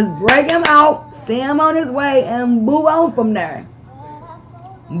 Just break him out, send him on his way, and move on from there.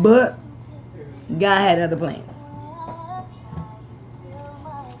 But God had other plans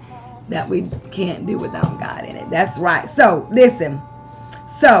that we can't do without God in it. That's right. So, listen.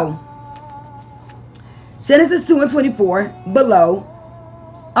 So, Genesis 2 and 24 below.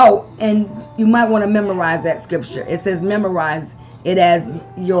 Oh, and you might want to memorize that scripture. It says memorize it as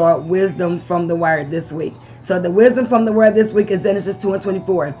your wisdom from the word this week. So the wisdom from the word this week is Genesis 2 and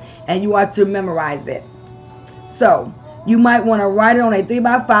 24. And you are to memorize it. So you might want to write it on a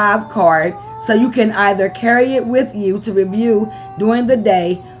 3x5 card so you can either carry it with you to review during the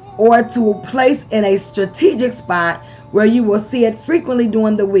day or to place in a strategic spot where you will see it frequently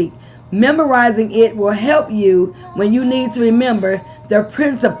during the week. Memorizing it will help you when you need to remember the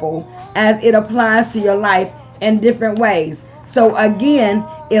principle as it applies to your life in different ways. So again,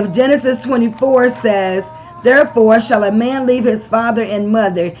 if Genesis 24 says, therefore shall a man leave his father and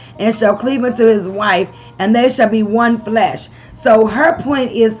mother and shall cleave unto his wife, and they shall be one flesh. So her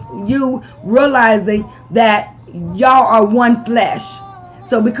point is you realizing that y'all are one flesh.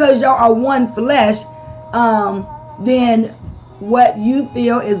 So because y'all are one flesh, then what you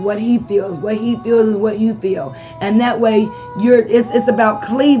feel is what he feels. What he feels is what you feel. And that way it's about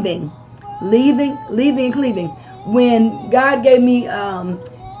cleaving. Leaving and cleaving. When God gave me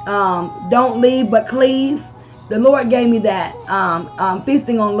don't leave but cleave, the Lord gave me that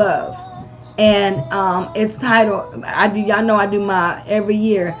feasting on love. And it's titled, y'all know I do my every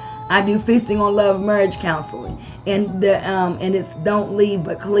year I do feasting on love marriage counseling. And and it's don't leave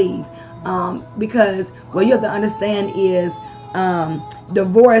but cleave. Because what you have to understand is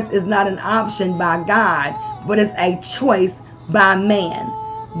divorce is not an option by God, but it's a choice by man.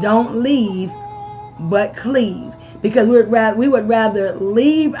 Don't leave but cleave, because we would rather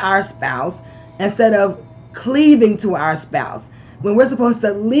leave our spouse instead of cleaving to our spouse, when we're supposed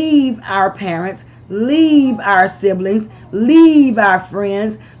to leave our parents, leave our siblings, leave our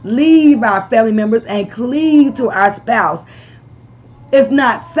friends, leave our family members, and cleave to our spouse. It's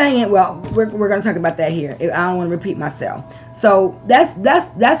not saying, well, we're going to talk about that here. I don't want to repeat myself. So that's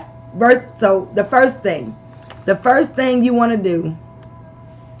verse. So the first thing you want to do,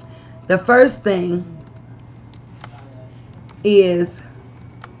 the first thing is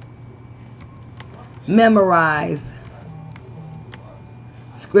memorize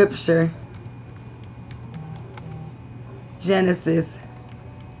scripture, Genesis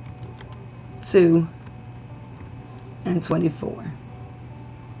 2 and 24.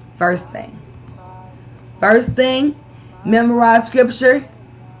 First thing, memorize scripture,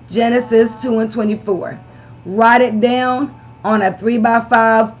 Genesis 2 and 24. Write it down on a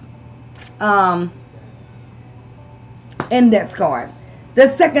 3x5 index card. The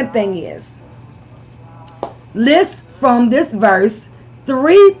second thing is, list from this verse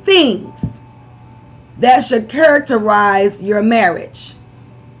 3 things that should characterize your marriage.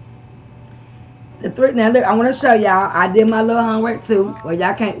 Now look, I want to show y'all. I did my little homework too. Well,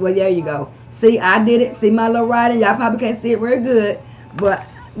 y'all can't. Well, there you go. See, I did it. See my little writing. Y'all probably can't see it very good, but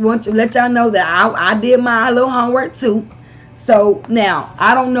I want to let y'all know that I did my little homework too. So now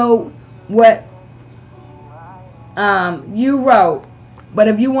I don't know what you wrote, but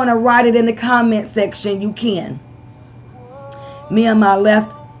if you want to write it in the comment section, you can. Me and my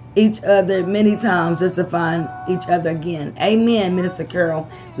left each other many times just to find each other again. Amen, Minister Carol.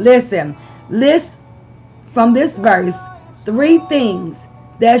 Listen, list from this verse 3 things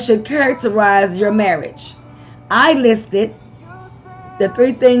that should characterize your marriage. I listed the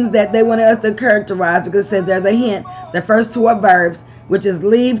 3 things that they wanted us to characterize, because it says there's a hint. The first 2 are verbs, which is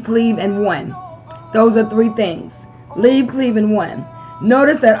leave, cleave, and one. Those are 3 things. Leave, cleave, and one.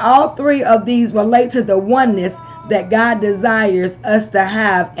 Notice that all 3 of these relate to the oneness that God desires us to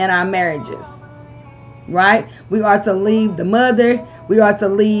have in our marriages. Right? We are to leave the mother, we are to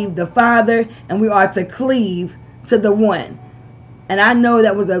leave the father, and we are to cleave to the one. And I know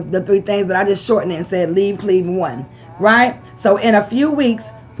that was the 3 things, but I just shortened it and said leave, cleave, and one. Right? So in a few weeks,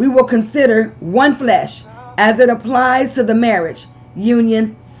 we will consider one flesh as it applies to the marriage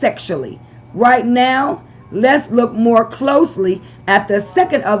union sexually. Right now, let's look more closely at the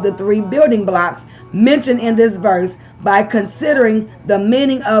second of the 3 building blocks mentioned in this verse by considering the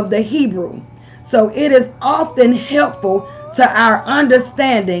meaning of the Hebrew. So it is often helpful to our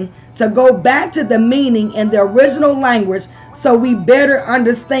understanding to go back to the meaning in the original language so we better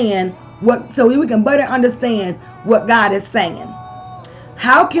understand we can better understand what God is saying.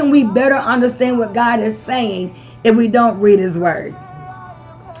 How can we better understand what God is saying if we don't read his word?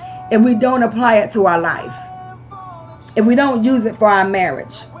 If we don't apply it to our life? If we don't use it for our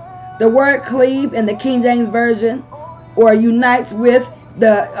marriage? The word cleave in the King James Version, or unites with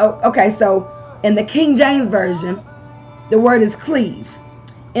so in the King James Version, the word is cleave.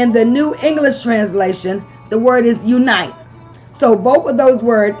 In the New English Translation, the word is unite. So both of those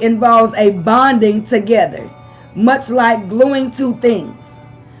words involves a bonding together, much like gluing 2 things.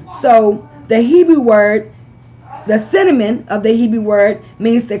 So the Hebrew word, the synonym of the Hebrew word,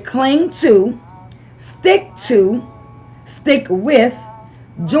 means to cling to, stick with,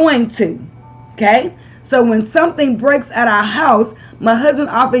 join to. Okay? So when something breaks at our house, my husband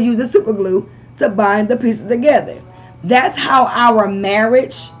often uses super glue to bind the pieces together. That's how our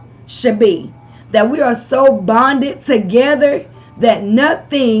marriage should be. That we are so bonded together that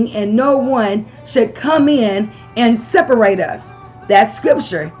nothing and no one should come in and separate us. That's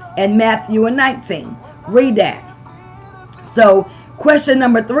scripture in Matthew 19. Read that. So question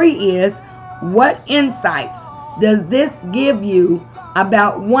number 3 is, what insights does this give you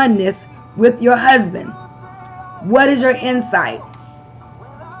about oneness with your husband? What is your insight?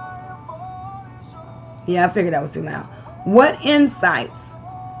 Yeah, I figured that was too loud. What insights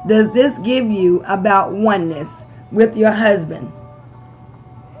does this give you about oneness with your husband?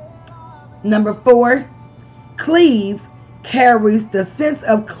 Number 4, cleave carries the sense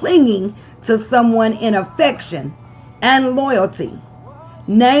of clinging to someone in affection and loyalty.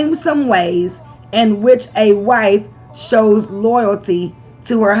 Name some ways in which a wife shows loyalty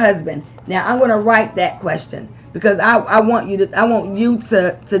to her husband. Now I'm going to write that question because I want you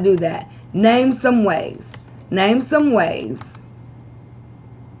to do that. Name some ways. Name some ways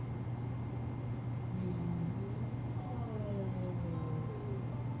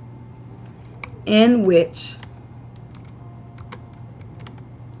in which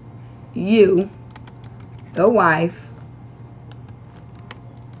you, the wife,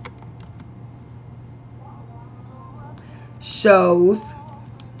 shows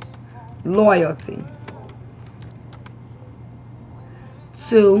loyalty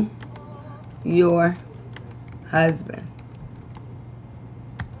to your husband.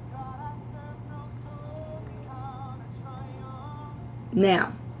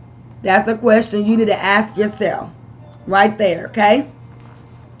 Now, that's a question you need to ask yourself right there, okay?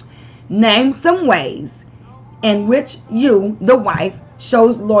 Name some ways in which you, the wife,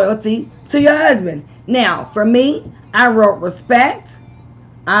 shows loyalty to your husband. Now, for me, I wrote respect,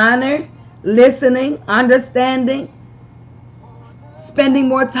 honor, listening, understanding, spending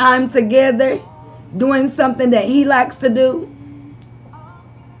more time together, doing something that he likes to do.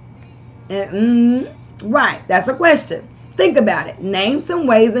 And, right, that's a question. Think about it. Name some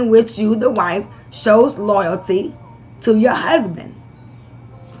ways in which you, the wife, shows loyalty to your husband.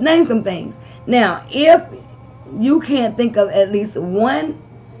 Name some things. Now, if you can't think of at least one,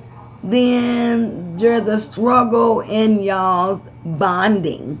 then there's a struggle in y'all's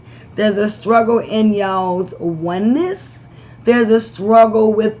bonding. There's a struggle in y'all's oneness. There's a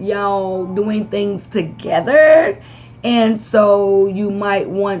struggle with y'all doing things together. And so you might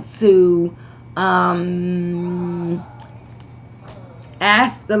want to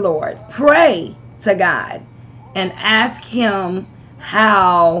ask the Lord, pray to God, and ask Him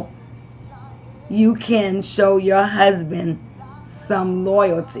how you can show your husband some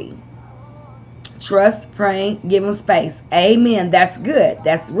loyalty. Trust, pray, give him space. Amen. That's good.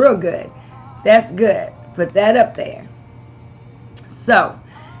 That's real good. That's good. Put that up there. So,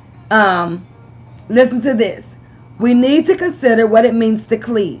 listen to this. We need to consider what it means to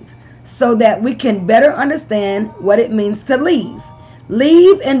cleave so that we can better understand what it means to leave.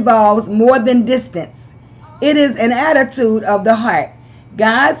 Leave involves more than distance. It is an attitude of the heart.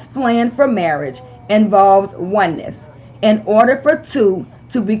 God's plan for marriage involves oneness. In order for two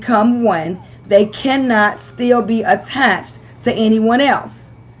to become one, they cannot still be attached to anyone else,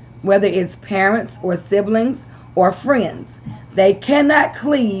 whether it's parents or siblings or friends. They cannot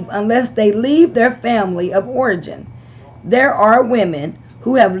cleave unless they leave their family of origin. There are women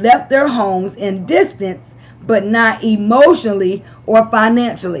who have left their homes in distance, but not emotionally or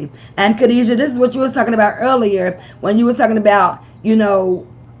financially. And Khadijah, this is what you was talking about earlier when you were talking about, you know,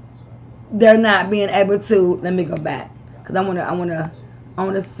 they're not being able to. Let me go back because I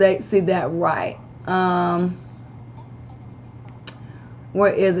want to see that right.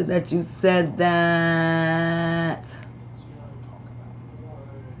 Where is it that you said that?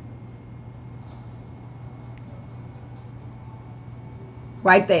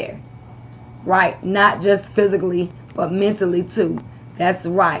 Right there. Right. Not just physically, but mentally too. That's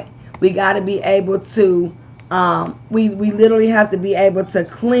right. We got to be able to, we literally have to be able to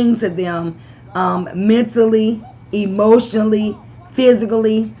cling to them mentally, emotionally,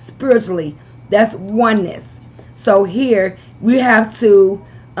 physically, spiritually. That's oneness. So here we have to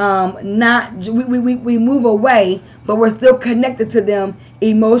we move away, but we're still connected to them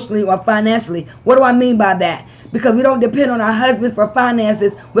emotionally or financially. What do I mean by that? Because we don't depend on our husband for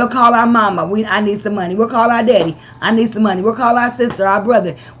finances. We'll call our mama. I need some money. We'll call our daddy. I need some money. We'll call our sister, our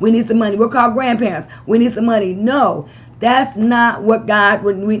brother. We need some money. We'll call grandparents. We need some money. No, that's not what God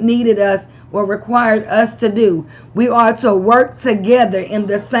needed us or required us to do. We are to work together in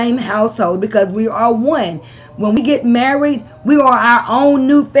the same household because we are one. When we get married, we are our own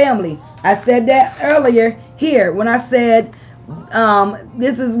new family. I said that earlier here when I said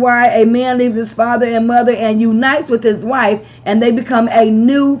this is why a man leaves his father and mother and unites with his wife and they become a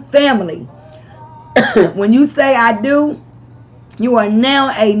new family. When you say I do, you are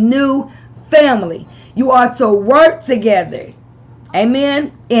now a new family. You are to work together.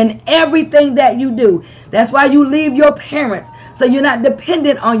 Amen. In everything that you do. That's why you leave your parents. So you're not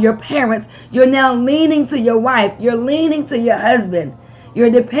dependent on your parents. You're now leaning to your wife. You're leaning to your husband. You're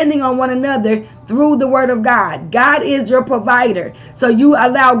depending on one another through the word of God. God is your provider. So you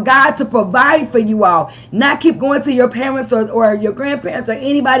allow God to provide for you all. Not keep going to your parents or your grandparents or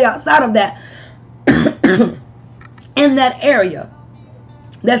anybody outside of that in that area.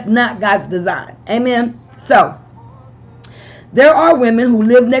 That's not God's design. Amen. So, there are women who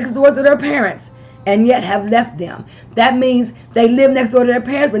live next door to their parents and yet have left them. That means they live next door to their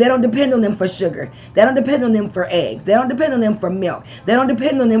parents, but they don't depend on them for sugar. They don't depend on them for eggs. They don't depend on them for milk. They don't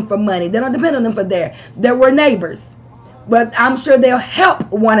depend on them for money. They don't depend on them for there were neighbors. But I'm sure they'll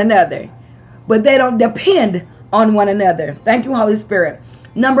help one another. But they don't depend on one another. Thank you, Holy Spirit.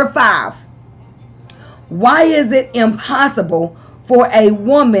 Number 5. Why is it impossible for a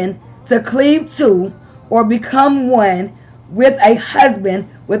woman to cleave to or become one with a husband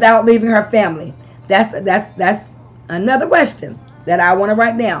without leaving her family? That's another question that I want to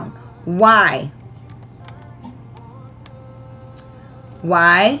write down. Why?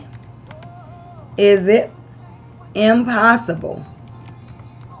 Why is it impossible?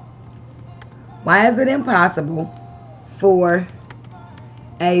 Why is it impossible for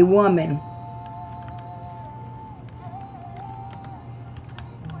a woman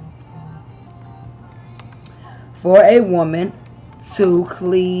to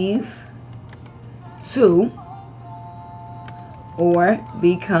cleave to or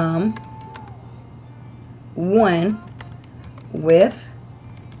become one with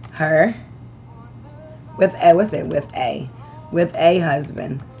a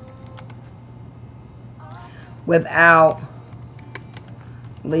husband without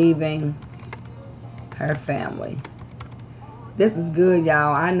leaving her family? This is good,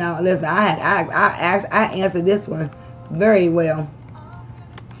 y'all. I know. Listen, I answered this one very well.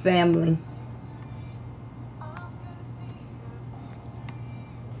 Family.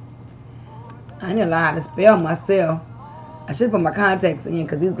 I need to learn how to spell myself. I should put my contacts in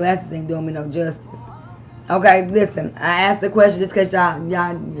because these glasses ain't doing me no justice. Okay, listen. I asked the question just because y'all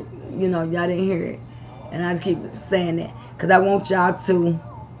didn't hear it, and I keep saying it because I want y'all to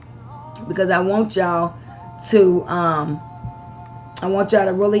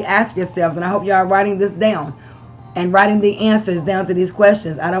really ask yourselves, and I hope y'all are writing this down and writing the answers down to these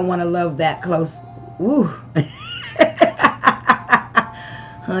questions. I don't want to love that close. Woo.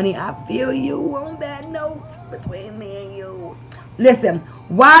 Honey, I feel you on that note between me and you. Listen,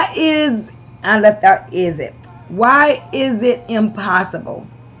 why is it impossible?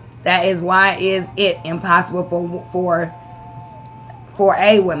 That is, why is it impossible for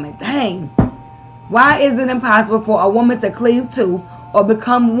a woman? Dang. Why is it impossible for a woman to cleave to or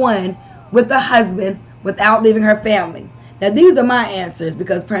become one with a husband without leaving her family? Now, these are my answers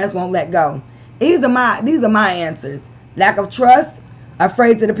because parents won't let go. These are my answers. Lack of trust,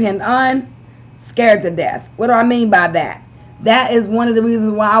 afraid to depend on, scared to death. What do I mean by that? That is one of the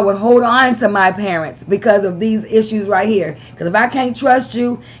reasons why I would hold on to my parents, because of these issues right here. Because if I can't trust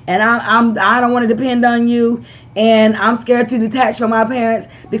you and I don't want to depend on you, and I'm scared to detach from my parents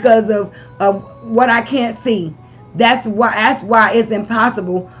because of what I can't see, that's why it's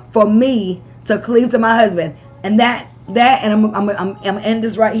impossible for me to cleave to my husband. And I'm gonna end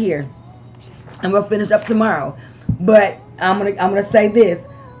this right here. I'm gonna finish up tomorrow, but I'm gonna say this: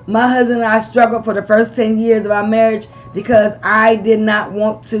 my husband and I struggled for the first 10 years of our marriage because I did not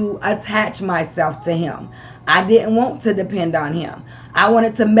want to attach myself to him. I didn't want to depend on him. I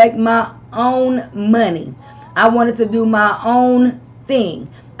wanted to make my own money. I wanted to do my own thing.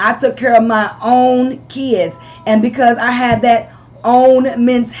 I took care of my own kids, and because I had that own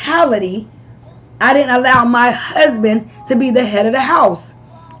mentality, I didn't allow my husband to be the head of the house.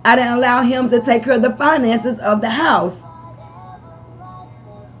 I didn't allow him to take care of the finances of the house.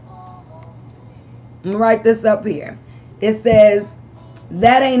 I'm gonna write this up here. It says,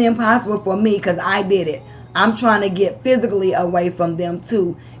 that ain't impossible for me because I did it. I'm trying to get physically away from them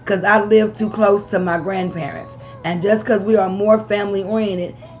too because I live too close to my grandparents. And just because we are more family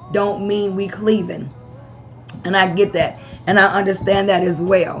oriented don't mean we cleaving. And I get that. And I understand that as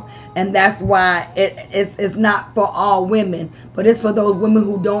well. And that's why it's not for all women, but it's for those women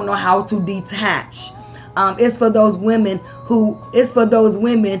who don't know how to detach. It's for those women who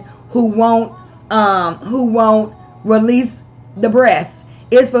won't release the breast.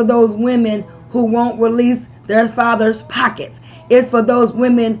 It's for those women who won't release their father's pockets. It's for those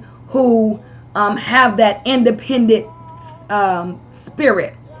women who have that independent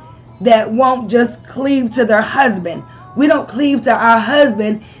spirit that won't just cleave to their husband. We don't cleave to our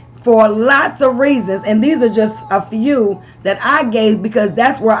husband for lots of reasons, and these are just a few that I gave because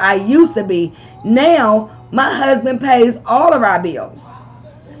that's where I used to be. Now my husband pays all of our bills,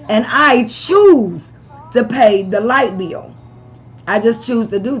 and I choose to pay the light bill. I just choose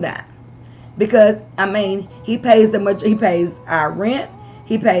to do that because he pays our rent,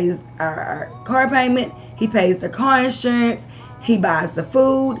 he pays our car payment, he pays the car insurance, he buys the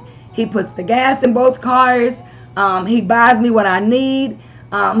food, he puts the gas in both cars, he buys me what I need.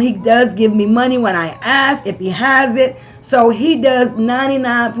 He does give me money when I ask, if he has it. So he does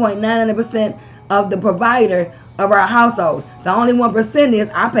 99.99% of the provider of our household. The only 1% is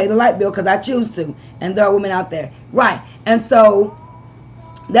I pay the light bill because I choose to. And there are women out there. Right. And so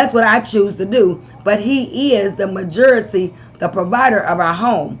that's what I choose to do. But he is the majority, the provider of our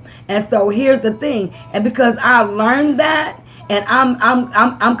home. And so here's the thing. And because I learned that, and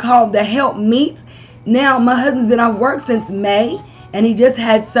I'm called the help meet. Now my husband's been off work since May. And he just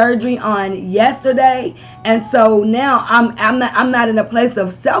had surgery on yesterday, and so now I'm not in a place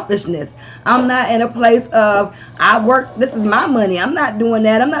of selfishness. I'm not in a place of I work. This is my money. I'm not doing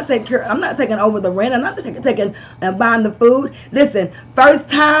that. I'm not taking over the rent. I'm not taking and buying the food. Listen, first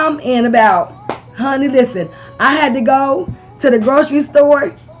time in about, honey. Listen, I had to go to the grocery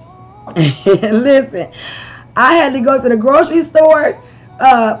store. Listen, I had to go to the grocery store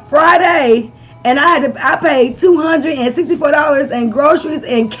Friday. And I paid $264 in groceries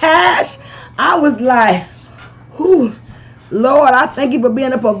in cash. I was like, whew, Lord, I thank you for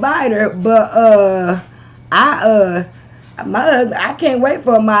being a provider. But I can't wait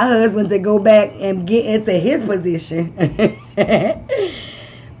for my husband to go back and get into his position.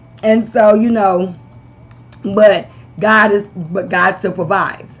 And so, you know, but God still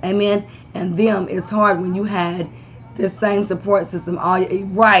provides. Amen. And them, it's hard when you had the same support system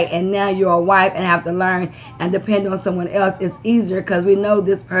right, and now you're a wife and have to learn and depend on someone else. It's easier because we know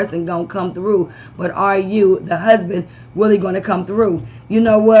this person gonna come through, but are you, the husband, really gonna come through? You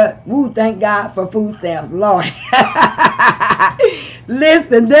know what? Woo, thank God for food stamps, Lord.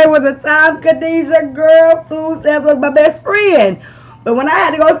 Listen, there was a time, Khadijah, girl, food stamps was my best friend, but when I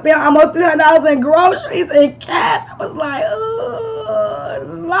had to go spend almost $300 in groceries in cash, I was like, oh,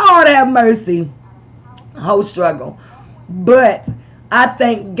 Lord have mercy. Whole struggle. But I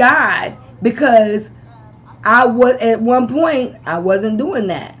thank God, because I was at one point I wasn't doing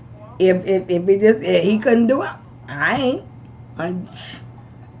that. If he couldn't do it, I ain't.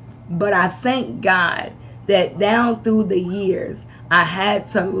 But I thank God that down through the years I had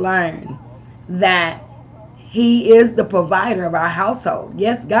to learn that he is the provider of our household.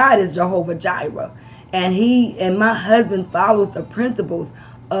 Yes, God is Jehovah Jireh, and my husband follows the principles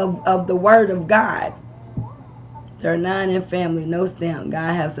of the word of God. There are 9 in family, no stamp.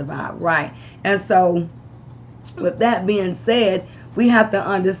 God has survived. Right. And so, with that being said, we have to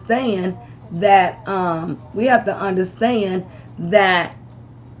understand that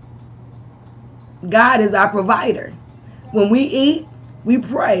God is our provider. When we eat, we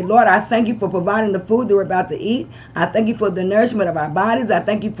pray, Lord, I thank you for providing the food that we're about to eat. I thank you for the nourishment of our bodies. I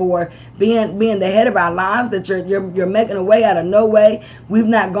thank you for being the head of our lives, that you're making a way out of no way. We've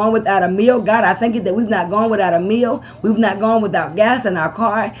not gone without a meal. God, I thank you that we've not gone without a meal. We've not gone without gas in our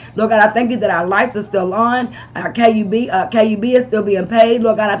car. Lord God, I thank you that our lights are still on. Our KUB is still being paid.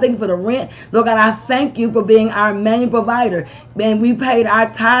 Lord God, I thank you for the rent. Lord God, I thank you for being our main provider. Man, we paid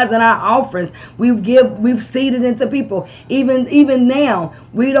our tithes and our offerings. We've seeded into people. Even now,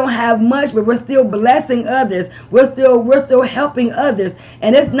 we don't have much, but we're still blessing others. We're still helping others.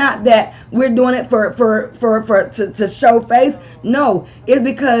 And it's not that we're doing it to show face. No, it's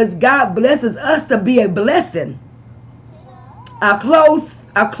because God blesses us to be a blessing. A closed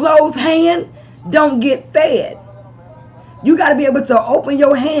hand don't get fed. You got to be able to open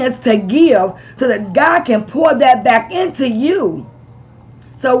your hands to give so that God can pour that back into you.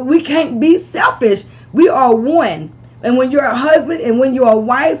 So we can't be selfish. We are one. And when you're a husband and when you're a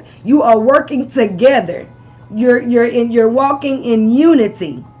wife, you are working together. You're walking in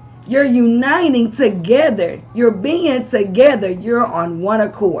unity. You're uniting together. You're being together. You're on one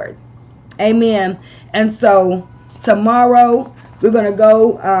accord. Amen. And so tomorrow we're gonna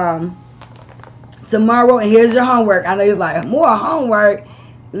go tomorrow, and here's your homework. I know you're like, more homework.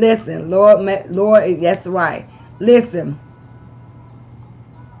 Listen, Lord, that's right. Listen.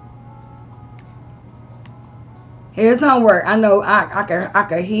 Here's homework. I know I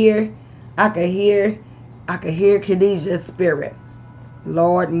could hear Khadijah's spirit.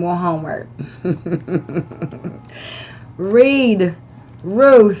 Lord, more homework. Read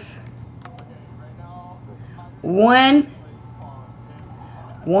Ruth 1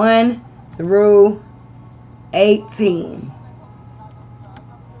 through 18.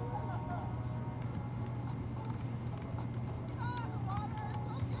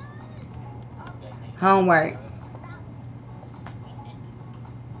 Homework.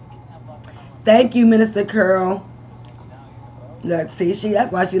 Thank you, Minister Curl. Let's see,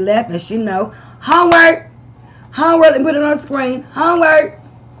 that's why she left, and she know. Homework. Homework, and put it on the screen. Homework.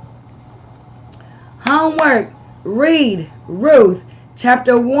 Homework. Read Ruth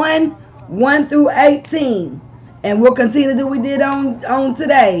chapter 1 through 18. And we'll continue to do what we did on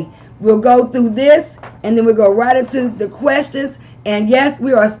today. We'll go through this, and then we'll go right into the questions. And yes,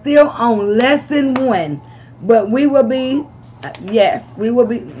 we are still on lesson 1. But we will be, yes, we will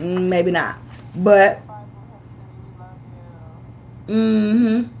be, maybe not. But,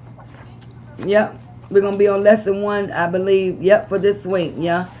 yep, we're going to be on lesson 1, I believe, yep, for this week,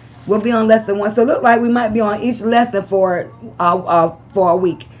 yeah. We'll be on lesson 1. So it looks like we might be on each lesson for a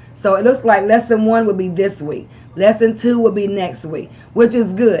week. So it looks like lesson 1 will be this week. Lesson 2 will be next week, which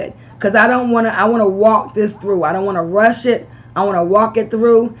is good. Because I want to walk this through. I don't want to rush it. I want to walk it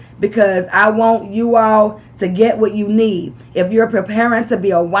through because I want you all to get what you need. If you're preparing to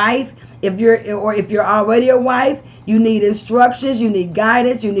be a wife, if you're already a wife, you need instructions, you need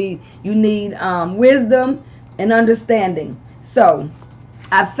guidance, you need wisdom and understanding. So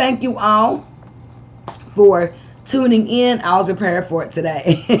I thank you all for tuning in. I was prepared for it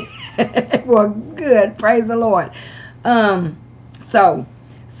today. Well, good. Praise the Lord.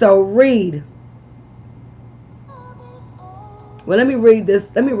 So read. Well, let me read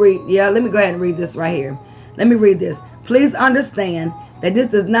this. Let me go ahead and read this right here. Let me read this. Please understand that this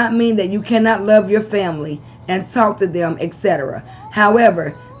does not mean that you cannot love your family and talk to them, etc.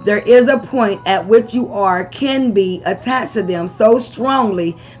 However, there is a point at which you can be attached to them so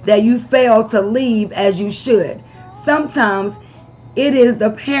strongly that you fail to leave as you should. Sometimes it is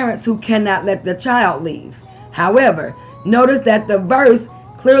the parents who cannot let the child leave. However, notice that the verse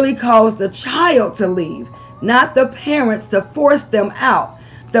clearly calls the child to leave, not the parents to force them out.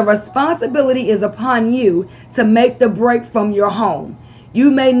 The responsibility is upon you to make the break from your home.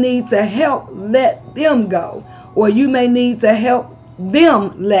 You may need to help let them go, or you may need to help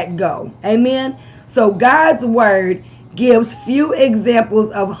them let go. Amen. So God's word gives few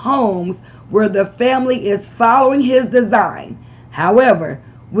examples of homes where the family is following his design. However,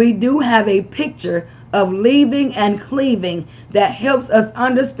 we do have a picture of leaving and cleaving that helps us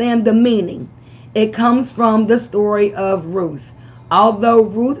understand the meaning. It comes from the story of Ruth. Although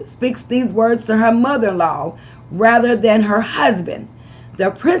Ruth speaks these words to her mother-in-law rather than her husband,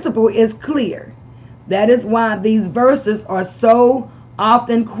 the principle is clear. That is why these verses are so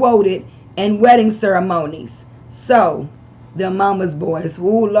often quoted in wedding ceremonies. So, the mama's boys,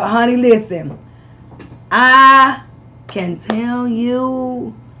 ooh, honey, listen. I can tell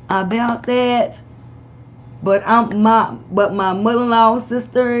you about that, but my mother-in-law's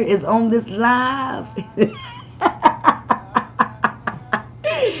sister is on this live.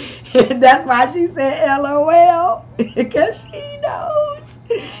 That's why she said LOL, because she knows.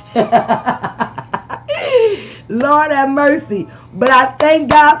 Lord have mercy. But I thank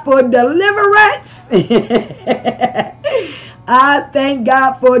God for deliverance. I thank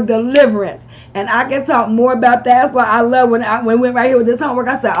God for deliverance. And I can talk more about that. That's why I love when we went right here with this homework.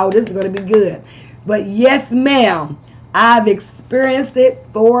 I said, oh, this is going to be good. But yes, ma'am, I've experienced it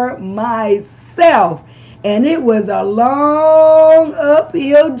for myself. And it was a long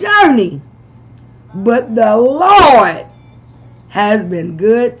uphill journey. But the Lord has been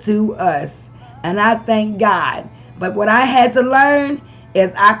good to us. And I thank God. But what I had to learn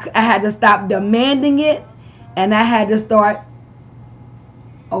is I had to stop demanding it. And I had to start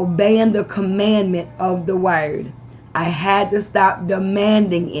obeying the commandment of the word. I had to stop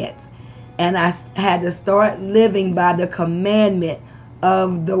demanding it. And I had to start living by the commandment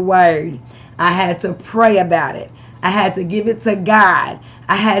of the word. I had to pray about it. I had to give it to God.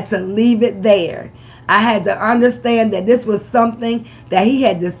 I had to leave it there. I had to understand that this was something that he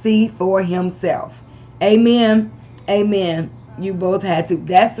had to see for himself. Amen. Amen. You both had to.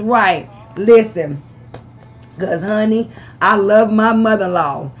 That's right. Listen. Because, honey, I love my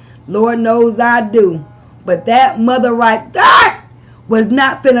mother-in-law. Lord knows I do. But that mother right there was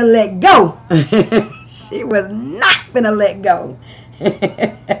not finna let go. She was not finna let go.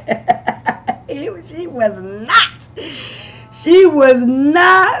 She was not. She was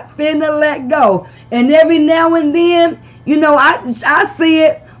not finna let go. And every now and then, you know, I see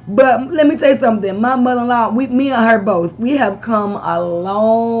it. But let me tell you something. My mother-in-law, me and her both, we have come a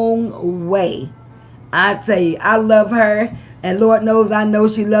long way. I tell you, I love her. And Lord knows I know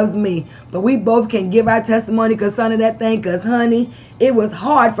she loves me. But we both can give our testimony concerning that thing. Because, honey, it was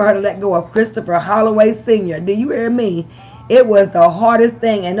hard for her to let go of Christopher Holloway Sr. Do you hear me? It was the hardest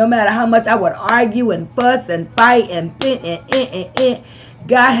thing. And no matter how much I would argue and fuss and fight and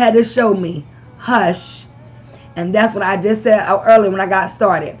God had to show me, hush. And that's what I just said earlier when I got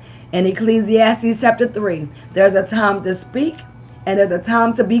started. In Ecclesiastes chapter 3, there's a time to speak and there's a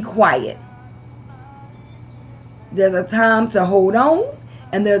time to be quiet. There's a time to hold on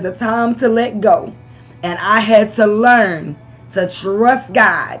and there's a time to let go. And I had to learn to trust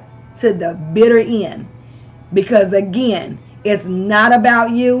God to the bitter end. Because again, it's not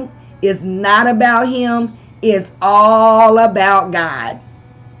about you. It's not about him. It's all about God.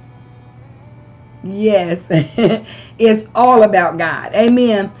 Yes. It's all about God.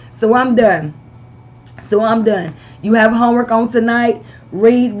 Amen. So I'm done. You have homework on tonight.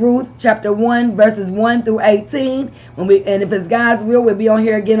 Read Ruth chapter 1 verses 1 through 18. And if it's God's will, we'll be on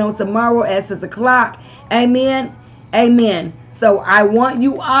here again on tomorrow at 6 o'clock. Amen. Amen. So I want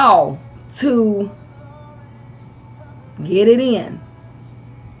you all to get it in.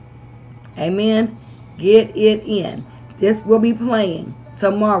 Amen. Get it in. This will be playing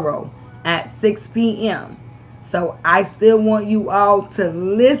tomorrow at 6 p.m. So I still want you all to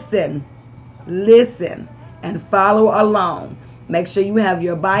listen and follow along. Make sure you have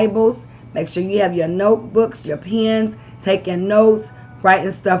your Bibles. Make sure you have your notebooks, your pens, taking notes,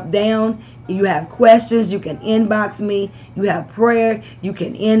 writing stuff down. If you have questions, you can inbox me. You have prayer, you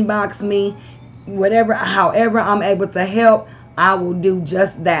can inbox me. However I'm able to help, I will do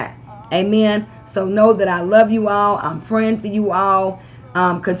just that. Amen. So know that I love you all. I'm praying for you all.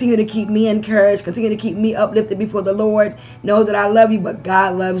 Continue to keep me encouraged. Continue to keep me uplifted before the Lord. Know that I love you, but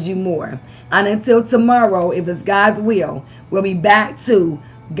God loves you more. And until tomorrow, if it's God's will, we'll be back to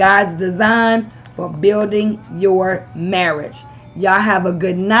God's design for building your marriage. Y'all have a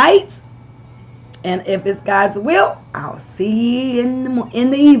good night. And if it's God's will, I'll see you in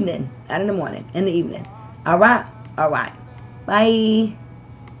the evening. Not in the morning, in the evening. All right. Bye.